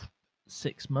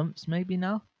 6 months maybe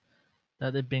now,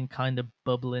 that they've been kind of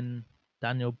bubbling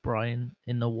Daniel Bryan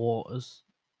in the waters.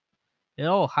 It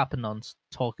all happened on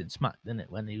Talking Smack, didn't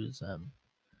it, when he was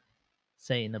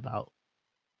saying about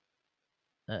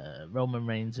Roman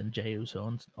Reigns and Jey Uso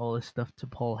and all this stuff to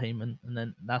Paul Heyman, and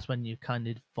then that's when you kind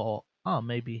of thought, oh,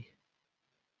 maybe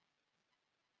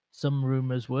some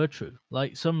rumors were true.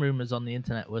 Like, some rumors on the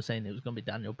internet were saying it was going to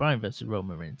be Daniel Bryan versus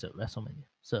Roman Reigns at WrestleMania.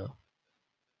 So,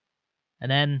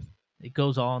 and then it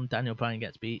goes on. Daniel Bryan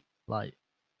gets beat like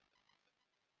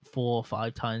 4 or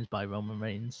 5 times by Roman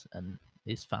Reigns and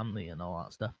his family and all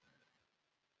that stuff.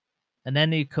 And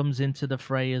then he comes into the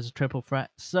fray as a triple threat.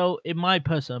 So, in my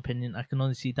personal opinion, I can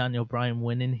only see Daniel Bryan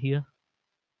winning here.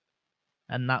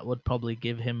 And that would probably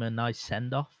give him a nice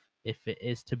send-off if it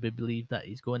is to be believed that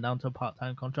he's going down to a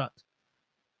part-time contract,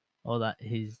 or that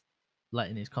he's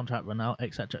letting his contract run out,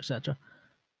 etc., etc.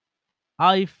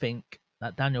 I think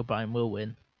that Daniel Bryan will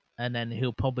win, and then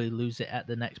he'll probably lose it at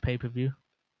the next pay-per-view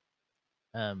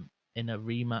in a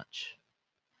rematch.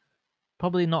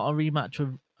 Probably not a rematch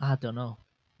with, I don't know.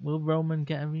 Will Roman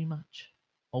get a rematch?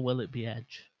 Or will it be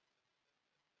Edge?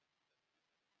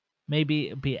 Maybe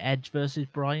it'll be Edge versus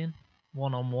Bryan,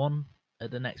 1-on-1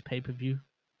 at the next pay-per-view.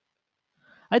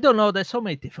 I don't know. There's so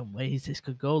many different ways this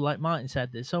could go. Like Martin said,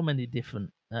 there's so many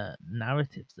different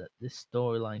narratives that this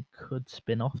storyline could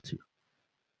spin off to.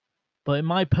 But in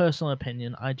my personal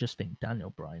opinion, I just think Daniel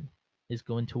Bryan is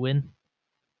going to win.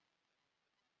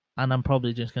 And I'm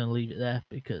probably just going to leave it there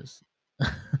because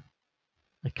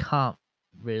I can't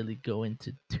really go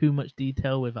into too much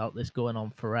detail without this going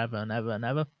on forever and ever and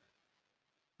ever.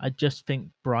 I just think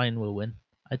Bryan will win.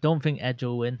 I don't think Edge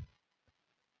will win.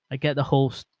 I get the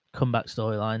whole comeback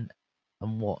storyline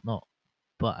and whatnot,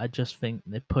 but I just think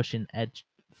they're pushing Edge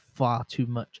far too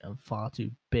much and far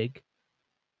too big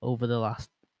over the last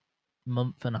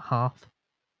month and a half.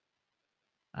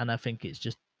 And I think it's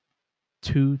just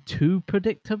too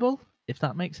predictable, if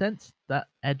that makes sense, that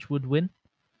Edge would win.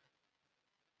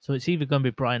 So it's either going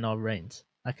to be Bryan or Reigns.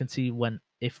 I can see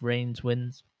if Reigns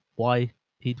wins, why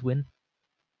he'd win.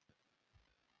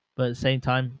 But at the same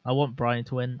time, I want Bryan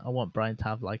to win. I want Bryan to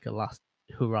have like a last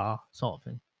hurrah sort of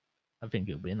thing. I think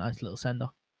it would be a nice little send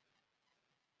off,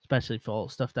 especially for all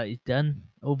the stuff that he's done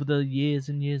over the years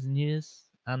and years and years,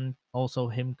 and also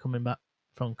him coming back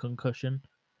from concussion.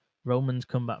 Roman's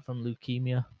come back from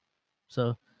leukemia,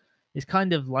 so it's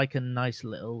kind of like a nice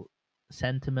little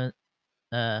sentiment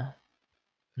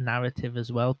narrative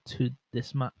as well to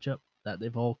this matchup, that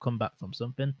they've all come back from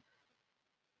something.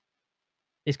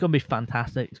 It's going to be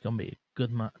fantastic. It's going to be a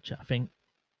good match, I think.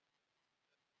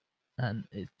 And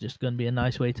it's just going to be a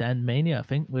nice way to end Mania, I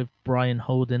think, with Bryan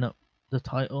holding up the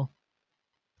title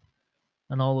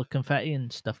and all the confetti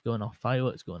and stuff going off,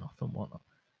 fireworks going off and whatnot.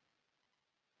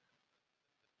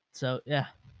 So, yeah.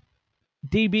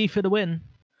 DB for the win.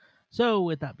 So,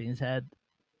 with that being said,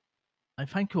 I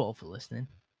thank you all for listening,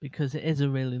 because it is a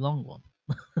really long one.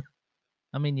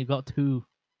 I mean, you got two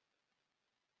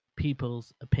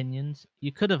people's opinions.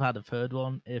 You could have had a third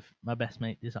one if my best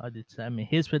mate decided to send me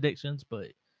his predictions, but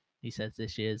he says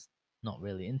this year's not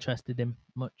really interested in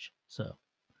much, so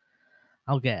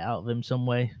I'll get it out of him some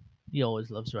way. He always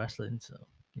loves wrestling, so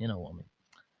you know what I mean.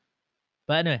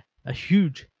 But anyway, a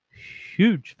huge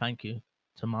thank you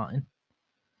to Martin.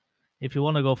 If you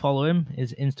want to go follow him,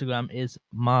 his Instagram is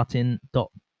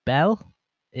martin.bell.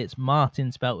 It's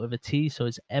Martin spelled with a T, so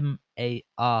it's MARTYN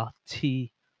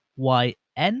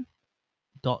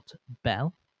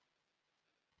 .bell,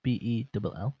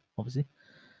 BELL, obviously.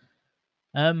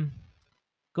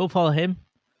 Go follow him.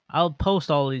 I'll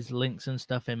post all these links and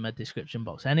stuff in my description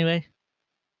box anyway.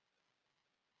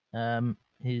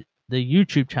 The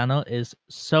YouTube channel is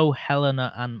So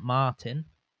Helena and Martin.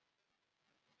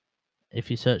 If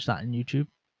you search that in YouTube,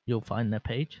 you'll find their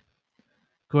page.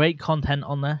 Great content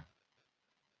on there.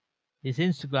 His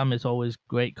Instagram is always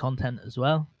great content as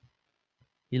well.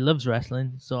 He loves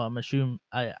wrestling, so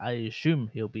I assume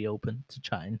he'll be open to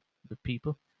chatting with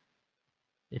people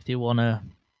if they want to,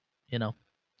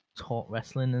 talk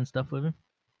wrestling and stuff with him.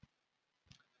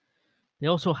 They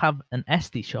also have an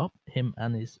Etsy shop, him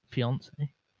and his fiance,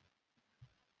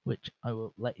 which I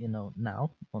will let you know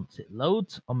now once it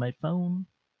loads on my phone.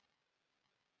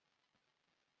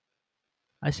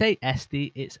 I say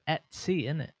Etsy, it's Etsy,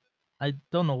 isn't it? I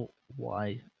don't know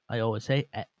why I always say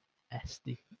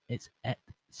Etsy. It's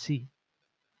Etsy.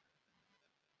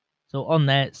 So on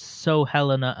there, it's So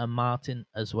Helena and Martin,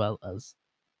 as well as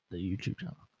the YouTube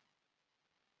channel.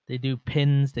 They do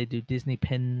pins, they do Disney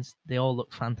pins. They all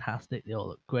look fantastic. They all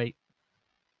look great.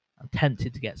 I'm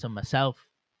tempted to get some myself,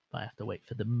 but I have to wait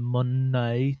for the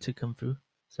money to come through.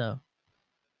 So,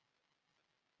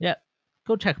 yeah,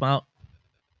 go check them out.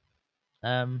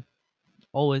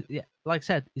 Always, yeah, like I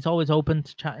said, he's always open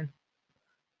to chatting.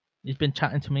 He's been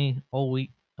chatting to me all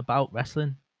week about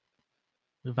wrestling.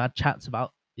 We've had chats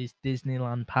about his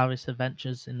Disneyland Paris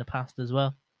adventures in the past as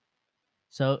well.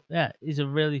 So, yeah, he's a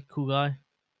really cool guy.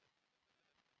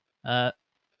 I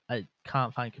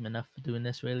can't thank him enough for doing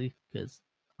this, really, because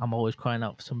I'm always crying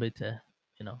out for somebody to,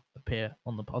 appear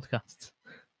on the podcast.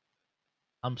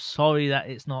 I'm sorry that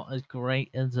it's not as great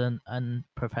as and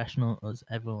professional as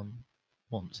everyone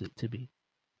wants it to be.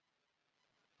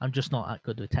 I'm just not that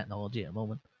good with technology at the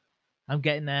moment. I'm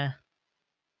getting there.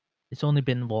 It's only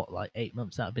been, like 8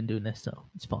 months that I've been doing this, so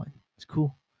it's fine. It's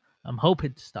cool. I'm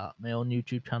hoping to start my own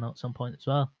YouTube channel at some point as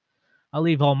well. I'll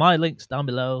leave all my links down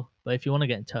below, but if you want to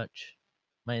get in touch,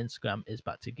 my Instagram is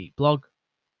Back to Geek Blog.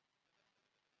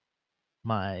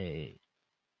 My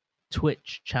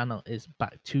Twitch channel is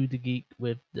Back to the Geek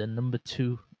with the number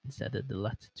 2 instead of the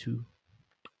letter 2.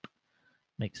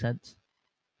 Makes sense.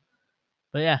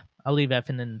 But yeah, I'll leave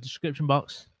everything in the description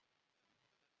box.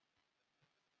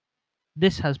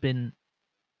 This has been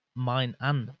mine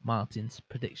and Martin's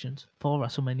predictions for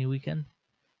WrestleMania weekend.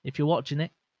 If you're watching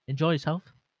it, enjoy yourself.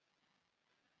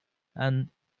 And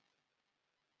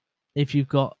if you've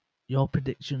got your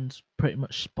predictions pretty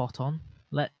much spot on,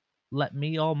 let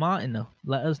me or Martin know.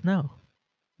 Let us know.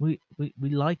 We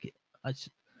like it. I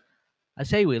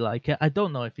say we like it. I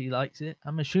don't know if he likes it.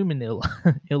 I'm assuming he'll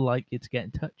like it to get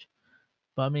in touch.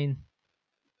 But I mean,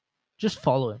 just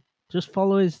follow him. Just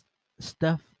follow his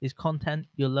stuff, his content.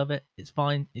 You'll love it. It's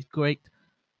fine. It's great.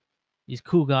 He's a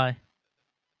cool guy.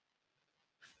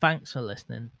 Thanks for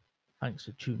listening. Thanks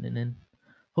for tuning in.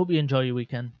 Hope you enjoy your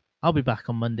weekend. I'll be back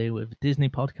on Monday with a Disney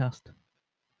podcast.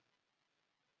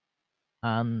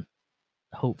 And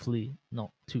hopefully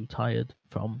not too tired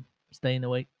from staying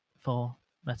awake for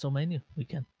WrestleMania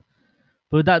weekend.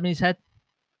 But with that being said,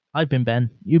 I've been Ben.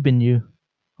 You've been you.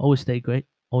 Always stay great.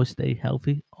 Always stay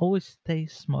healthy. Always stay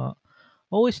smart.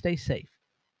 Always stay safe.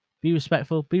 Be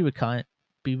respectful. Be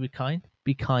kind.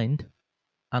 Be kind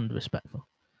and respectful.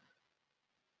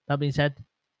 That being said,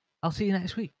 I'll see you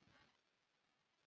next week.